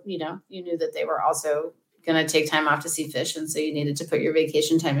also, you knew that they were also going to take time off to see Fish. And so you needed to put your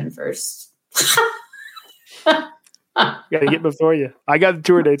vacation time in first. Got to get before you. I got the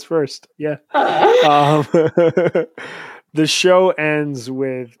tour dates first. Yeah. The show ends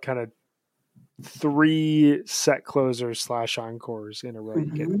with kind of 3 set closers / encores in a row.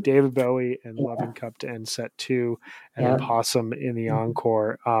 You get David Bowie and Loving Cup to end set 2 and then Possum in the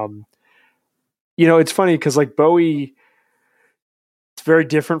encore. It's funny because like Bowie, it's very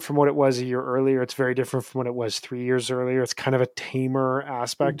different from what it was a year earlier. It's very different from what it was 3 years earlier. It's kind of a tamer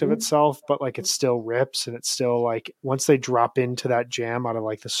aspect of itself, but like it still rips, and it's still like once they drop into that jam out of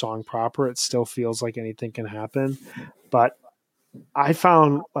like the song proper, it still feels like anything can happen. But I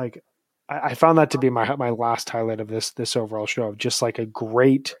found that to be my last highlight of this overall show, of just like a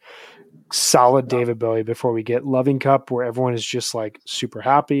great solid David Bowie before we get Loving Cup, where everyone is just like super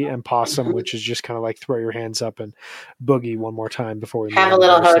happy, and Possum, which is just kind of like throw your hands up and boogie one more time before we have a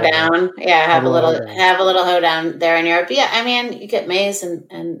little hoedown. Yeah, have a little hoedown there in Europe. Yeah, I mean, you get Maze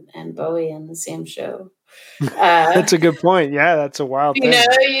and Bowie in the same show. That's a good point. Yeah, that's a wild thing.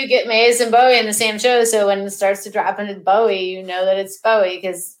 You get Maze and Bowie in the same show, so when it starts to drop into Bowie, you know that it's Bowie,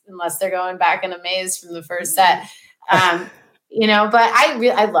 because unless they're going back into Maze from the first set. But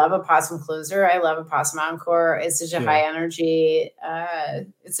I love a Possum closer. I love a Possum encore. It's such a high energy.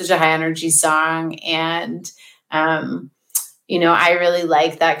 It's such a high energy song, and I really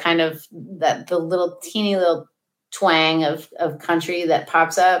like that kind of the little teeny little twang of country that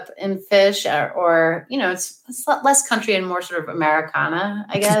pops up in Fish, or it's less country and more sort of Americana,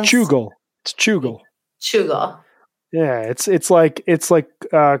 I guess. It's Chugel. Yeah, it's like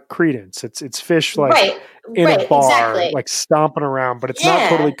Creedence. It's Fish like in a bar, like stomping around, but it's not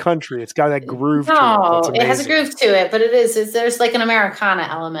totally country. It's got that groove to it. No, it has a groove to it, but there's like an Americana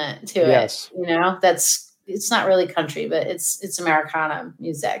element to it. It's not really country, but it's Americana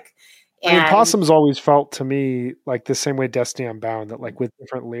music. And I mean, Possum's always felt to me like the same way Destiny Unbound, that like with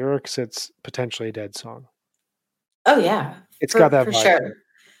different lyrics, it's potentially a dead song. Oh yeah, it's got that for vibe.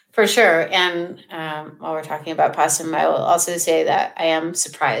 For sure. And while we're talking about Possum, I will also say that I am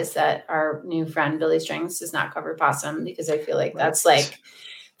surprised that our new friend Billy Strings does not cover Possum, because I feel like that's like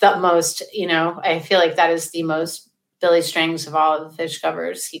the most, I feel like that is the most Billy Strings of all of the Fish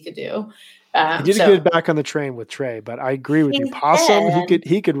covers he could do. He did a good Back on the Train with Trey, but I agree with you. Possum,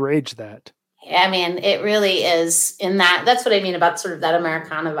 he could rage that. I mean, it really is in that's what I mean about sort of that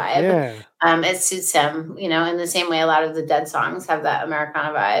Americana vibe. Yeah. It suits him, in the same way a lot of the Dead songs have that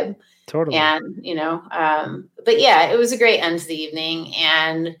Americana vibe. Totally. And, but yeah, it was a great end to the evening.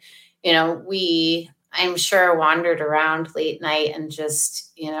 And, I'm sure, wandered around late night and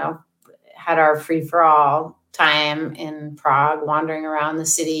just, had our free for all time in Prague, wandering around the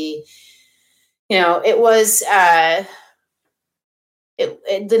city, it was the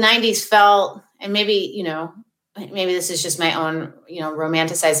 90s felt, and maybe this is just my own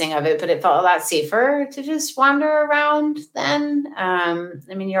romanticizing of it, but it felt a lot safer to just wander around then.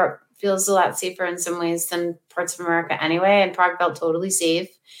 Europe feels a lot safer in some ways than parts of America anyway, and Prague felt totally safe.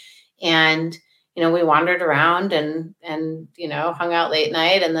 And we wandered around and hung out late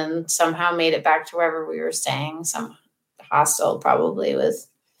night, and then somehow made it back to wherever we were staying, some hostel probably with,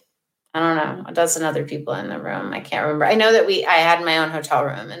 I don't know, a dozen other people in the room. I can't remember. I know that I had my own hotel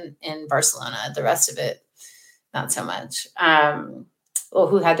room in Barcelona. The rest of it, not so much.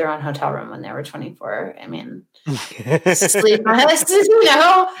 Who had their own hotel room when they were 24? Sleep on us,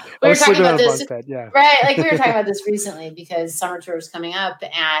 we were talking about this, bed, yeah. Right? Like we were talking about this recently because summer tour is coming up,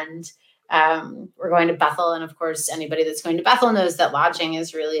 and we're going to Bethel. And of course, anybody that's going to Bethel knows that lodging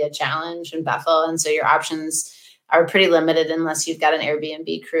is really a challenge in Bethel. And so your options are pretty limited unless you've got an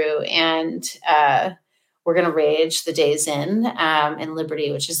Airbnb crew. And we're going to rage the days in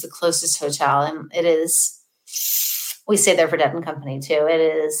Liberty, which is the closest hotel. And it is, we stay there for Dead and Company too. It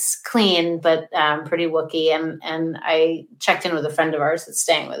is clean, but pretty wookie. And I checked in with a friend of ours that's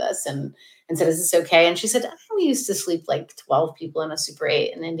staying with us and said, is this okay? And she said, we used to sleep like 12 people in a Super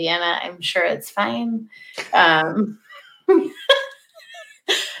 8 in Indiana. I'm sure it's fine. I'm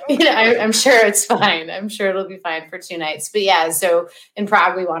sure it's fine. I'm sure it'll be fine for 2 nights. But yeah, so in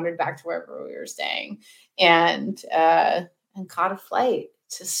Prague, we wandered back to wherever we were staying and caught a flight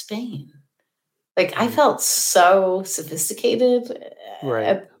to Spain. Like I felt so sophisticated, right?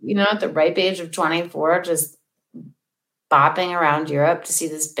 At the ripe age of 24, just bopping around Europe to see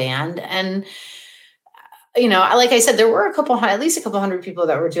this band. And, like I said, there were at least a couple hundred people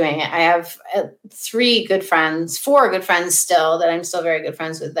that were doing it. I have 4 good friends still that I'm still very good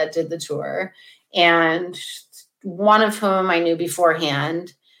friends with that did the tour. And one of whom I knew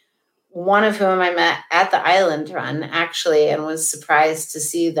beforehand, one of whom I met at the Island Run actually, and was surprised to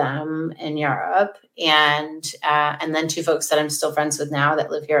see them in Europe. And then 2 folks that I'm still friends with now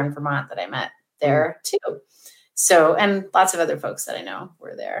that live here in Vermont that I met there too. So, and lots of other folks that I know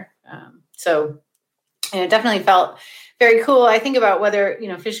were there. It definitely felt very cool. I think about whether,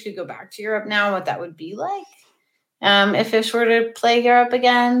 Fish could go back to Europe now, what that would be like if Fish were to play Europe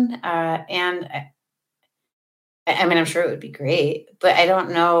again. And I'm sure it would be great, but I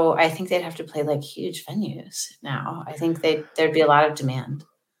don't know. I think they'd have to play like huge venues now. I think there'd be a lot of demand.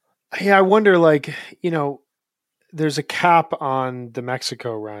 Yeah, I wonder, there's a cap on the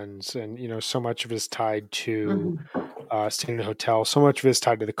Mexico runs, and so much of it is tied to staying in a hotel. So much of it is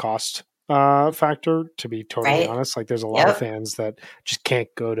tied to the cost factor. To be totally honest, like there's a lot of fans that just can't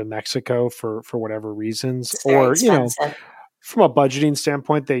go to Mexico for whatever reasons, or expensive. From a budgeting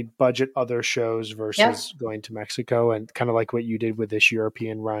standpoint, they budget other shows versus going to Mexico, and kind of like what you did with this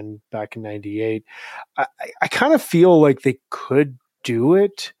European run back in '98. I kind of feel like they could do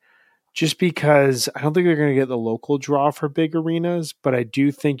it. Just because I don't think they're going to get the local draw for big arenas, but I do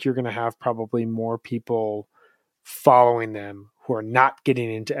think you're going to have probably more people following them who are not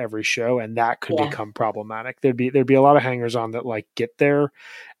getting into every show, and that could become problematic. There'd be a lot of hangers on that like get there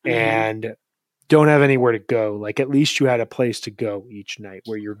and don't have anywhere to go. Like at least you had a place to go each night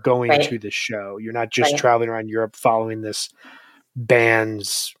where you're going to the show. You're not just traveling around Europe following this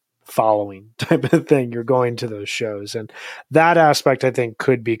band's following type of thing. You're going to those shows, and that aspect I think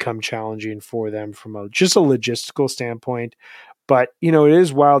could become challenging for them from just a logistical standpoint. But it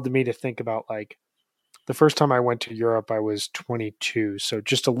is wild to me to think about, like, the first time I went to Europe I was 22, so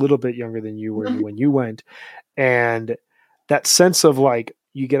just a little bit younger than you were when you went, and that sense of like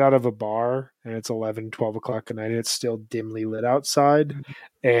you get out of a bar and it's 11-12 o'clock at night and it's still dimly lit outside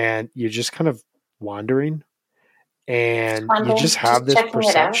and you're just kind of wandering. And you just have this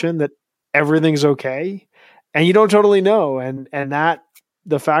perception that everything's okay, and you don't totally know. And that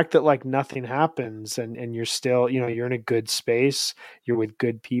the fact that like nothing happens and you're still, you're in a good space, you're with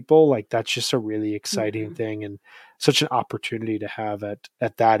good people, like that's just a really exciting thing and such an opportunity to have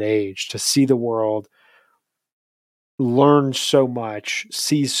at that age, to see the world, learn so much,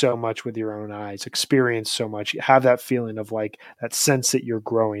 see so much with your own eyes, experience so much, have that feeling of like that sense that you're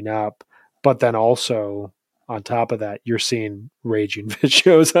growing up, but then also on top of that, you're seeing raging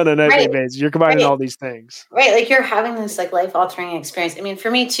shows on a nightly basis. You're combining all these things. Right. Like you're having this like life-altering experience. I mean, for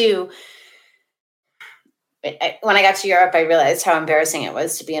me too, when I got to Europe, I realized how embarrassing it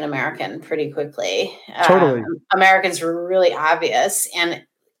was to be an American pretty quickly. Totally. Americans were really obvious. And,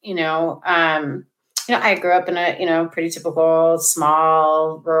 I grew up in a, pretty typical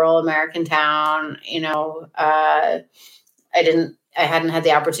small rural American town. I didn't I hadn't had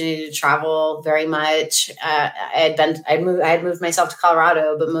the opportunity to travel very much. I had moved myself to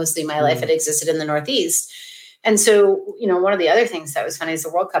Colorado, but mostly my life had existed in the Northeast. And so, one of the other things that was funny is the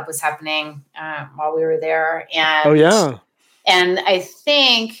World Cup was happening while we were there. And, and I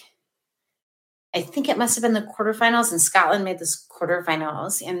think it must have been the quarterfinals, and Scotland made the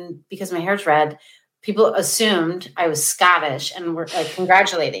quarterfinals. And because my hair's red, people assumed I was Scottish and were like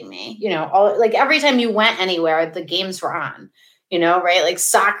congratulating me. Every time you went anywhere, the games were on. Right? Like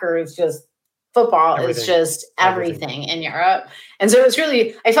soccer is just football is just everything in Europe. And so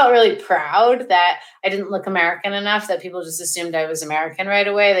I felt really proud that I didn't look American enough that people just assumed I was American right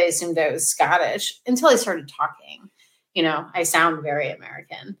away. They assumed I was Scottish until I started talking. I sound very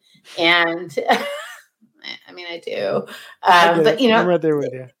American. And I mean, I do. But, I'm right there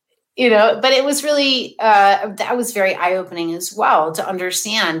with you. But it was really, that was very eye-opening as well to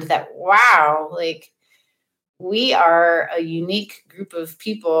understand that, wow, like we are a unique group of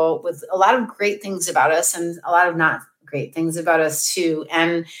people with a lot of great things about us and a lot of not great things about us too.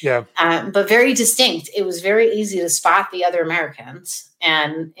 And, but very distinct. It was very easy to spot the other Americans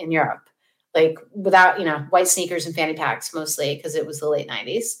and in Europe, like without, white sneakers and fanny packs mostly because it was the late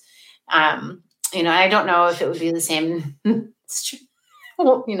 90s. I don't know if it would be the same,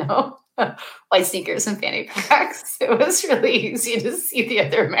 white sneakers and fanny packs. It was really easy to see the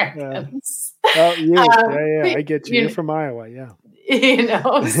other Americans. I get you. You're from Iowa,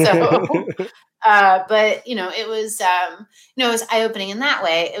 so, but it was, it was eye-opening in that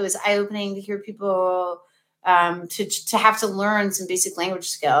way. It was eye-opening to hear people, to have to learn some basic language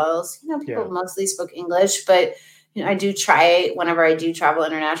skills. People mostly spoke English, but I do try whenever I do travel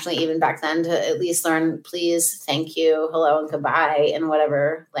internationally, even back then, to at least learn please, thank you, hello, and goodbye in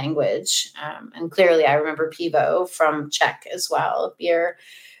whatever language. And clearly I remember pivo from Czech as well, beer.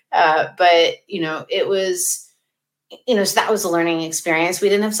 But, it was, so that was a learning experience. We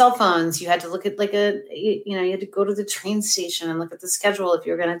didn't have cell phones. You had to look at you had to go to the train station and look at the schedule. If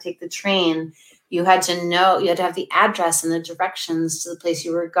you were going to take the train, you had to have the address and the directions to the place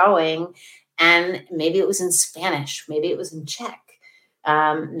you were going. And maybe it was in Spanish, maybe it was in Czech,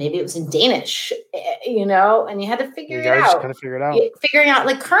 maybe it was in Danish, and you had to figure it out. Just kind of figure it out. Figuring out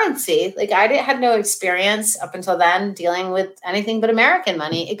like currency. Like I had no experience up until then dealing with anything but American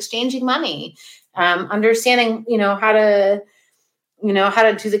money, exchanging money, understanding, how to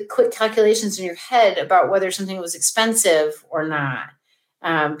do the quick calculations in your head about whether something was expensive or not.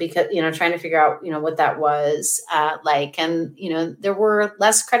 Because, trying to figure out, what that was like. And, there were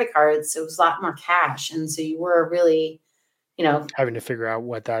less credit cards. It was a lot more cash. And so you were really, having to figure out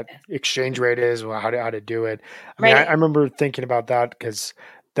what that exchange rate is, how to do it. I mean, I remember thinking about that because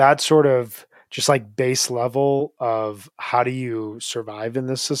that sort of just like base level of how do you survive in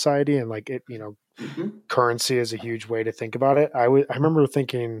this society and like it, currency is a huge way to think about it. I remember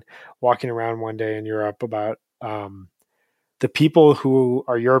walking around one day in Europe about, the people who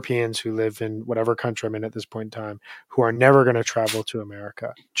are Europeans who live in whatever country I'm in at this point in time, who are never going to travel to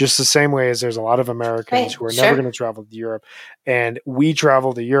America, just the same way as there's a lot of Americans who are never going to travel to Europe. And we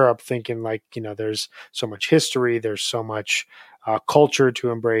travel to Europe thinking like, there's so much history, there's so much culture to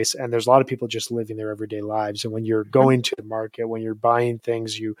embrace. And there's a lot of people just living their everyday lives. And when you're going to the market, when you're buying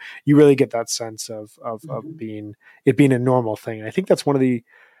things, you really get that sense of being a normal thing. And I think it's one of the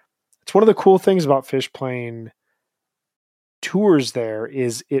cool things about Fish playing tours there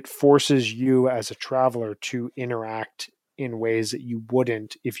is it forces you as a traveler to interact in ways that you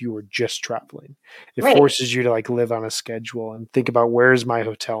wouldn't if you were just traveling. It forces you to like live on a schedule and think about where's my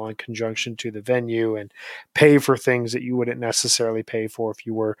hotel in conjunction to the venue and pay for things that you wouldn't necessarily pay for if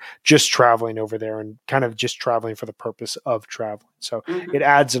you were just traveling over there and kind of just traveling for the purpose of traveling. So it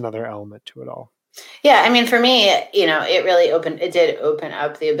adds another element to it all. Yeah. I mean, for me, it did open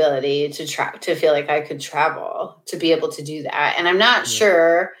up the ability to feel like I could travel, to be able to do that. And I'm not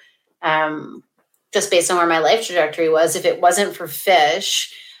sure, just based on where my life trajectory was, if it wasn't for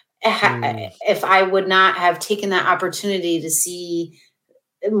Fish, if I would not have taken that opportunity to see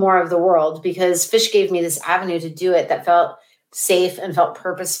more of the world, because Fish gave me this avenue to do it that felt safe and felt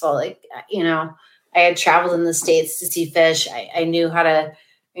purposeful. Like, I had traveled in the States to see Fish. I knew how to,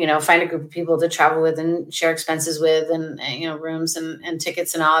 find a group of people to travel with and share expenses with and rooms and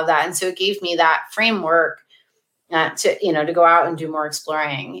tickets and all of that. And so it gave me that framework to go out and do more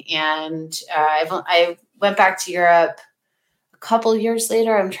exploring. And I went back to Europe a couple of years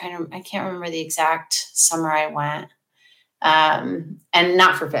later. I can't remember the exact summer I went. And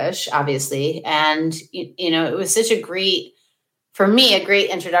not for Fish, obviously. And, it was such a great for me, a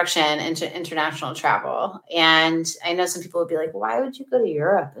great introduction into international travel. And I know some people would be like, why would you go to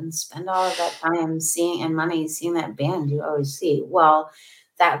Europe and spend all of that time seeing that band you always see? Well,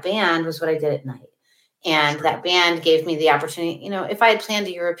 that band was what I did at night. And that band gave me the opportunity, if I had planned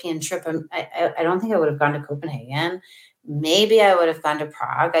a European trip, I don't think I would have gone to Copenhagen. Maybe I would have gone to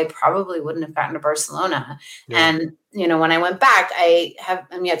Prague. I probably wouldn't have gotten to Barcelona. Yeah. And, when I went back,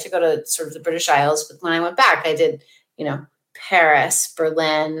 I'm yet to go to sort of the British Isles, but when I went back, I did, Paris,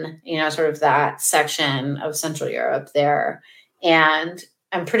 Berlin, sort of that section of Central Europe there. And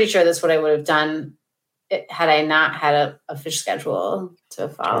I'm pretty sure that's what I would have done had I not had a fish schedule to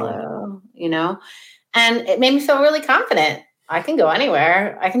follow, and it made me feel really confident. I can go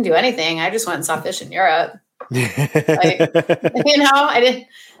anywhere. I can do anything. I just went and saw fish in Europe. I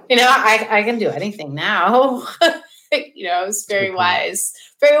can do anything now. I was very wise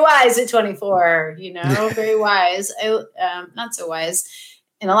at 24, very wise. Not so wise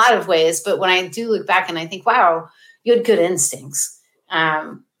in a lot of ways, but when I do look back and I think, wow, you had good instincts.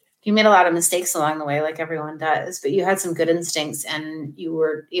 You made a lot of mistakes along the way, like everyone does, but you had some good instincts and you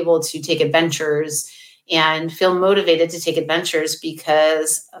were able to take adventures and feel motivated to take adventures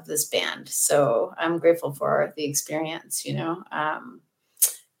because of this band. So I'm grateful for the experience.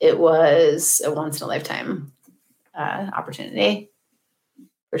 It was a once in a lifetime opportunity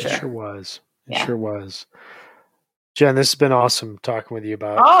for sure. It sure was. Sure was. Jenn, this has been awesome talking with you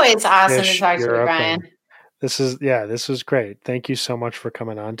about. Oh, it's awesome to talk to you, Brian. This was great. Thank you so much for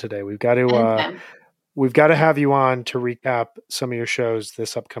coming on today. We've got to have you on to recap some of your shows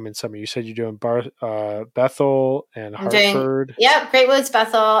this upcoming summer. You said you're doing Bethel and Hartford. Great Woods,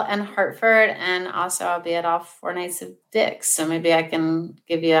 Bethel, and Hartford, and also I'll be at all 4 nights of Dick's. So maybe I can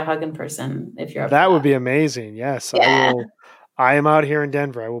give you a hug in person if you're up. That would be amazing. Yes, yeah. I am out here in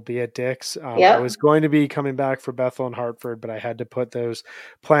Denver. I will be at Dick's. I was going to be coming back for Bethel and Hartford, but I had to put those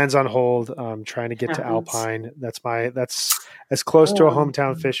plans on hold. Trying to get to Alpine. That's as close to a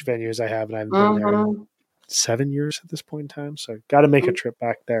hometown fish venue as I have, and I've been there in 7 years at this point in time. So got to make a trip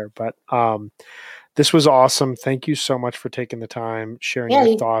back there. But this was awesome. Thank you so much for taking the time, sharing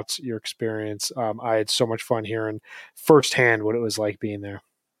your thoughts, your experience. I had so much fun hearing firsthand what it was like being there.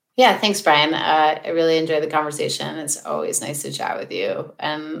 Yeah, thanks, Brian. I really enjoyed the conversation. It's always nice to chat with you,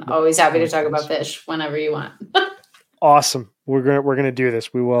 and always happy to talk about fish whenever you want. Awesome. We're gonna do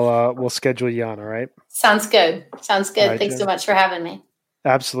this. We'll schedule you on. All right. Sounds good. Right, thanks, Jenn. So much for having me.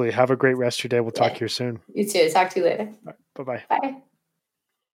 Absolutely. Have a great rest of your day. We'll talk to you soon. You too. Talk to you later. Right, bye-bye. Bye.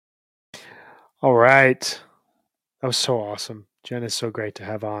 All right. That was so awesome. Jenn is so great to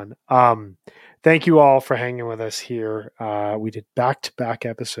have on. Thank you all for hanging with us here. We did back-to-back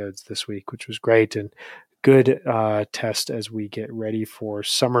episodes this week, which was great and good test as we get ready for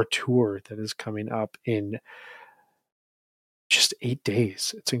summer tour that is coming up in just 8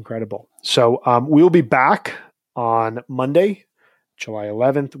 days. It's incredible. So we'll be back on Monday, July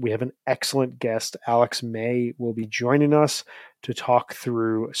 11th. We have an excellent guest. Alex May will be joining us to talk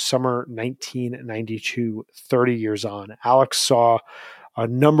through summer 1992, 30 years on. Alex saw a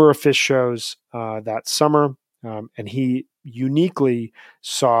number of fish shows that summer, and he uniquely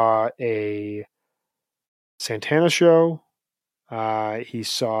saw a Santana show, he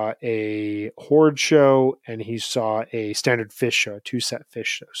saw a Horde show, and he saw a Standard Fish show, a 2-set fish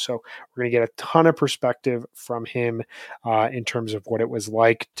show. So we're going to get a ton of perspective from him in terms of what it was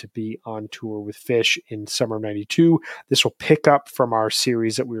like to be on tour with fish in summer of 92. This will pick up from our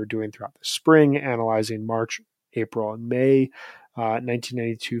series that we were doing throughout the spring, analyzing March, April, and May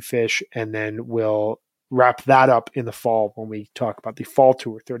 1992 fish, and then we'll wrap that up in the fall when we talk about the fall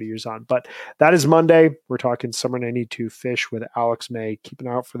tour 30 years on. But that is Monday. We're talking summer 92 fish with Alex May. Keep an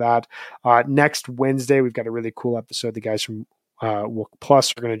eye out for that. Next Wednesday, we've got a really cool episode. The guys from Wook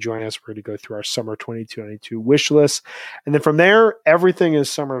Plus are going to join us. We're going to go through our summer 2022 wish list. And then from there, everything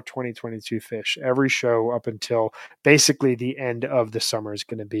is summer of 2022 fish. Every show up until basically the end of the summer is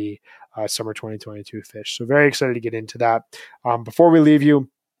going to be summer 2022 fish. So very excited to get into that. Before we leave you,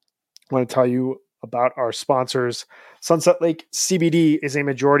 I want to tell you about our sponsors. Sunset Lake CBD is a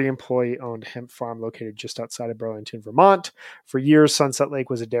majority employee-owned hemp farm located just outside of Burlington, Vermont. For years, Sunset Lake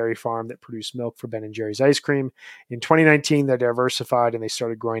was a dairy farm that produced milk for Ben & Jerry's ice cream. In 2019, they diversified and they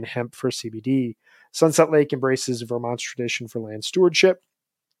started growing hemp for CBD. Sunset Lake embraces Vermont's tradition for land stewardship.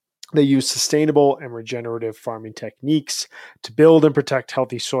 They use sustainable and regenerative farming techniques to build and protect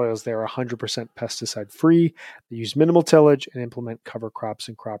healthy soils. They are 100% pesticide-free. They use minimal tillage and implement cover crops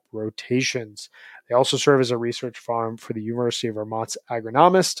and crop rotations. They also serve as a research farm for the University of Vermont's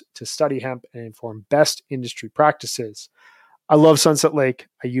agronomist to study hemp and inform best industry practices. I love Sunset Lake.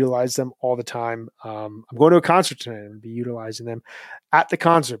 I utilize them all the time. I'm going to a concert tonight. I'm going to be utilizing them at the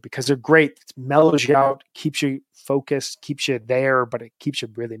concert because they're great. It mellows you out, keeps you focused, keeps you there, but it keeps you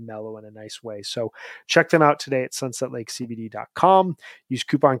really mellow in a nice way. So check them out today at sunsetlakecbd.com. Use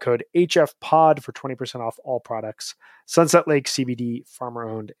coupon code HFPOD for 20% off all products. Sunset Lake CBD, farmer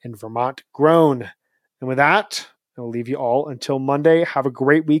owned and Vermont grown. And with that, I'll leave you all until Monday. Have a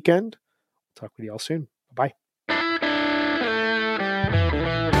great weekend. Talk with you all soon. Bye-bye.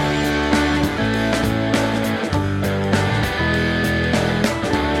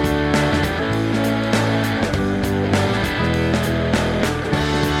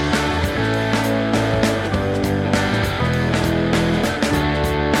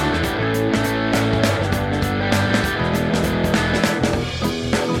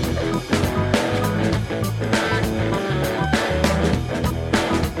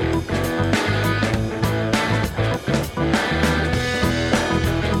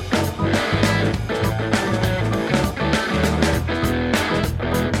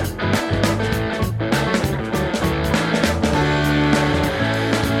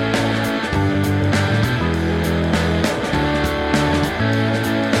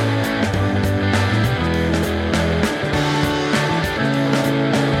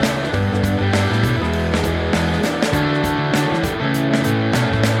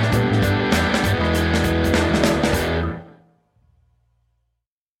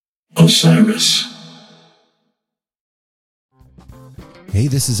 Osiris. Hey,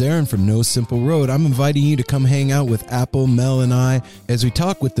 this is Aaron from No Simple Road. I'm inviting you to come hang out with Apple, Mel, and I as we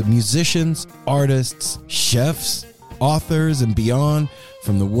talk with the musicians, artists, chefs, authors, and beyond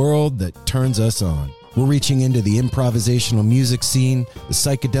from the world that turns us on. We're reaching into the improvisational music scene, the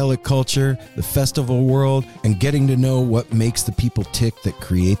psychedelic culture, the festival world, and getting to know what makes the people tick that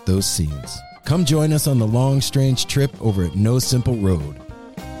create those scenes. Come join us on the long, strange trip over at No Simple Road.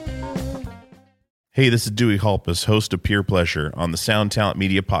 Hey, this is Dewey Halpus, host of Peer Pleasure on the Sound Talent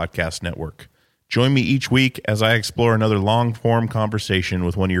Media Podcast Network. Join me each week as I explore another long-form conversation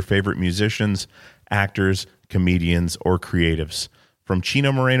with one of your favorite musicians, actors, comedians, or creatives. From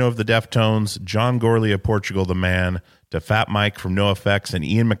Chino Moreno of the Deftones, John Gorley of Portugal the Man, to Fat Mike from NoFX and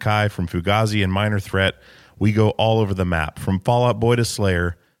Ian Mackay from Fugazi and Minor Threat, we go all over the map. From Fall Out Boy to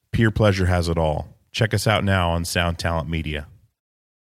Slayer, Peer Pleasure has it all. Check us out now on Sound Talent Media.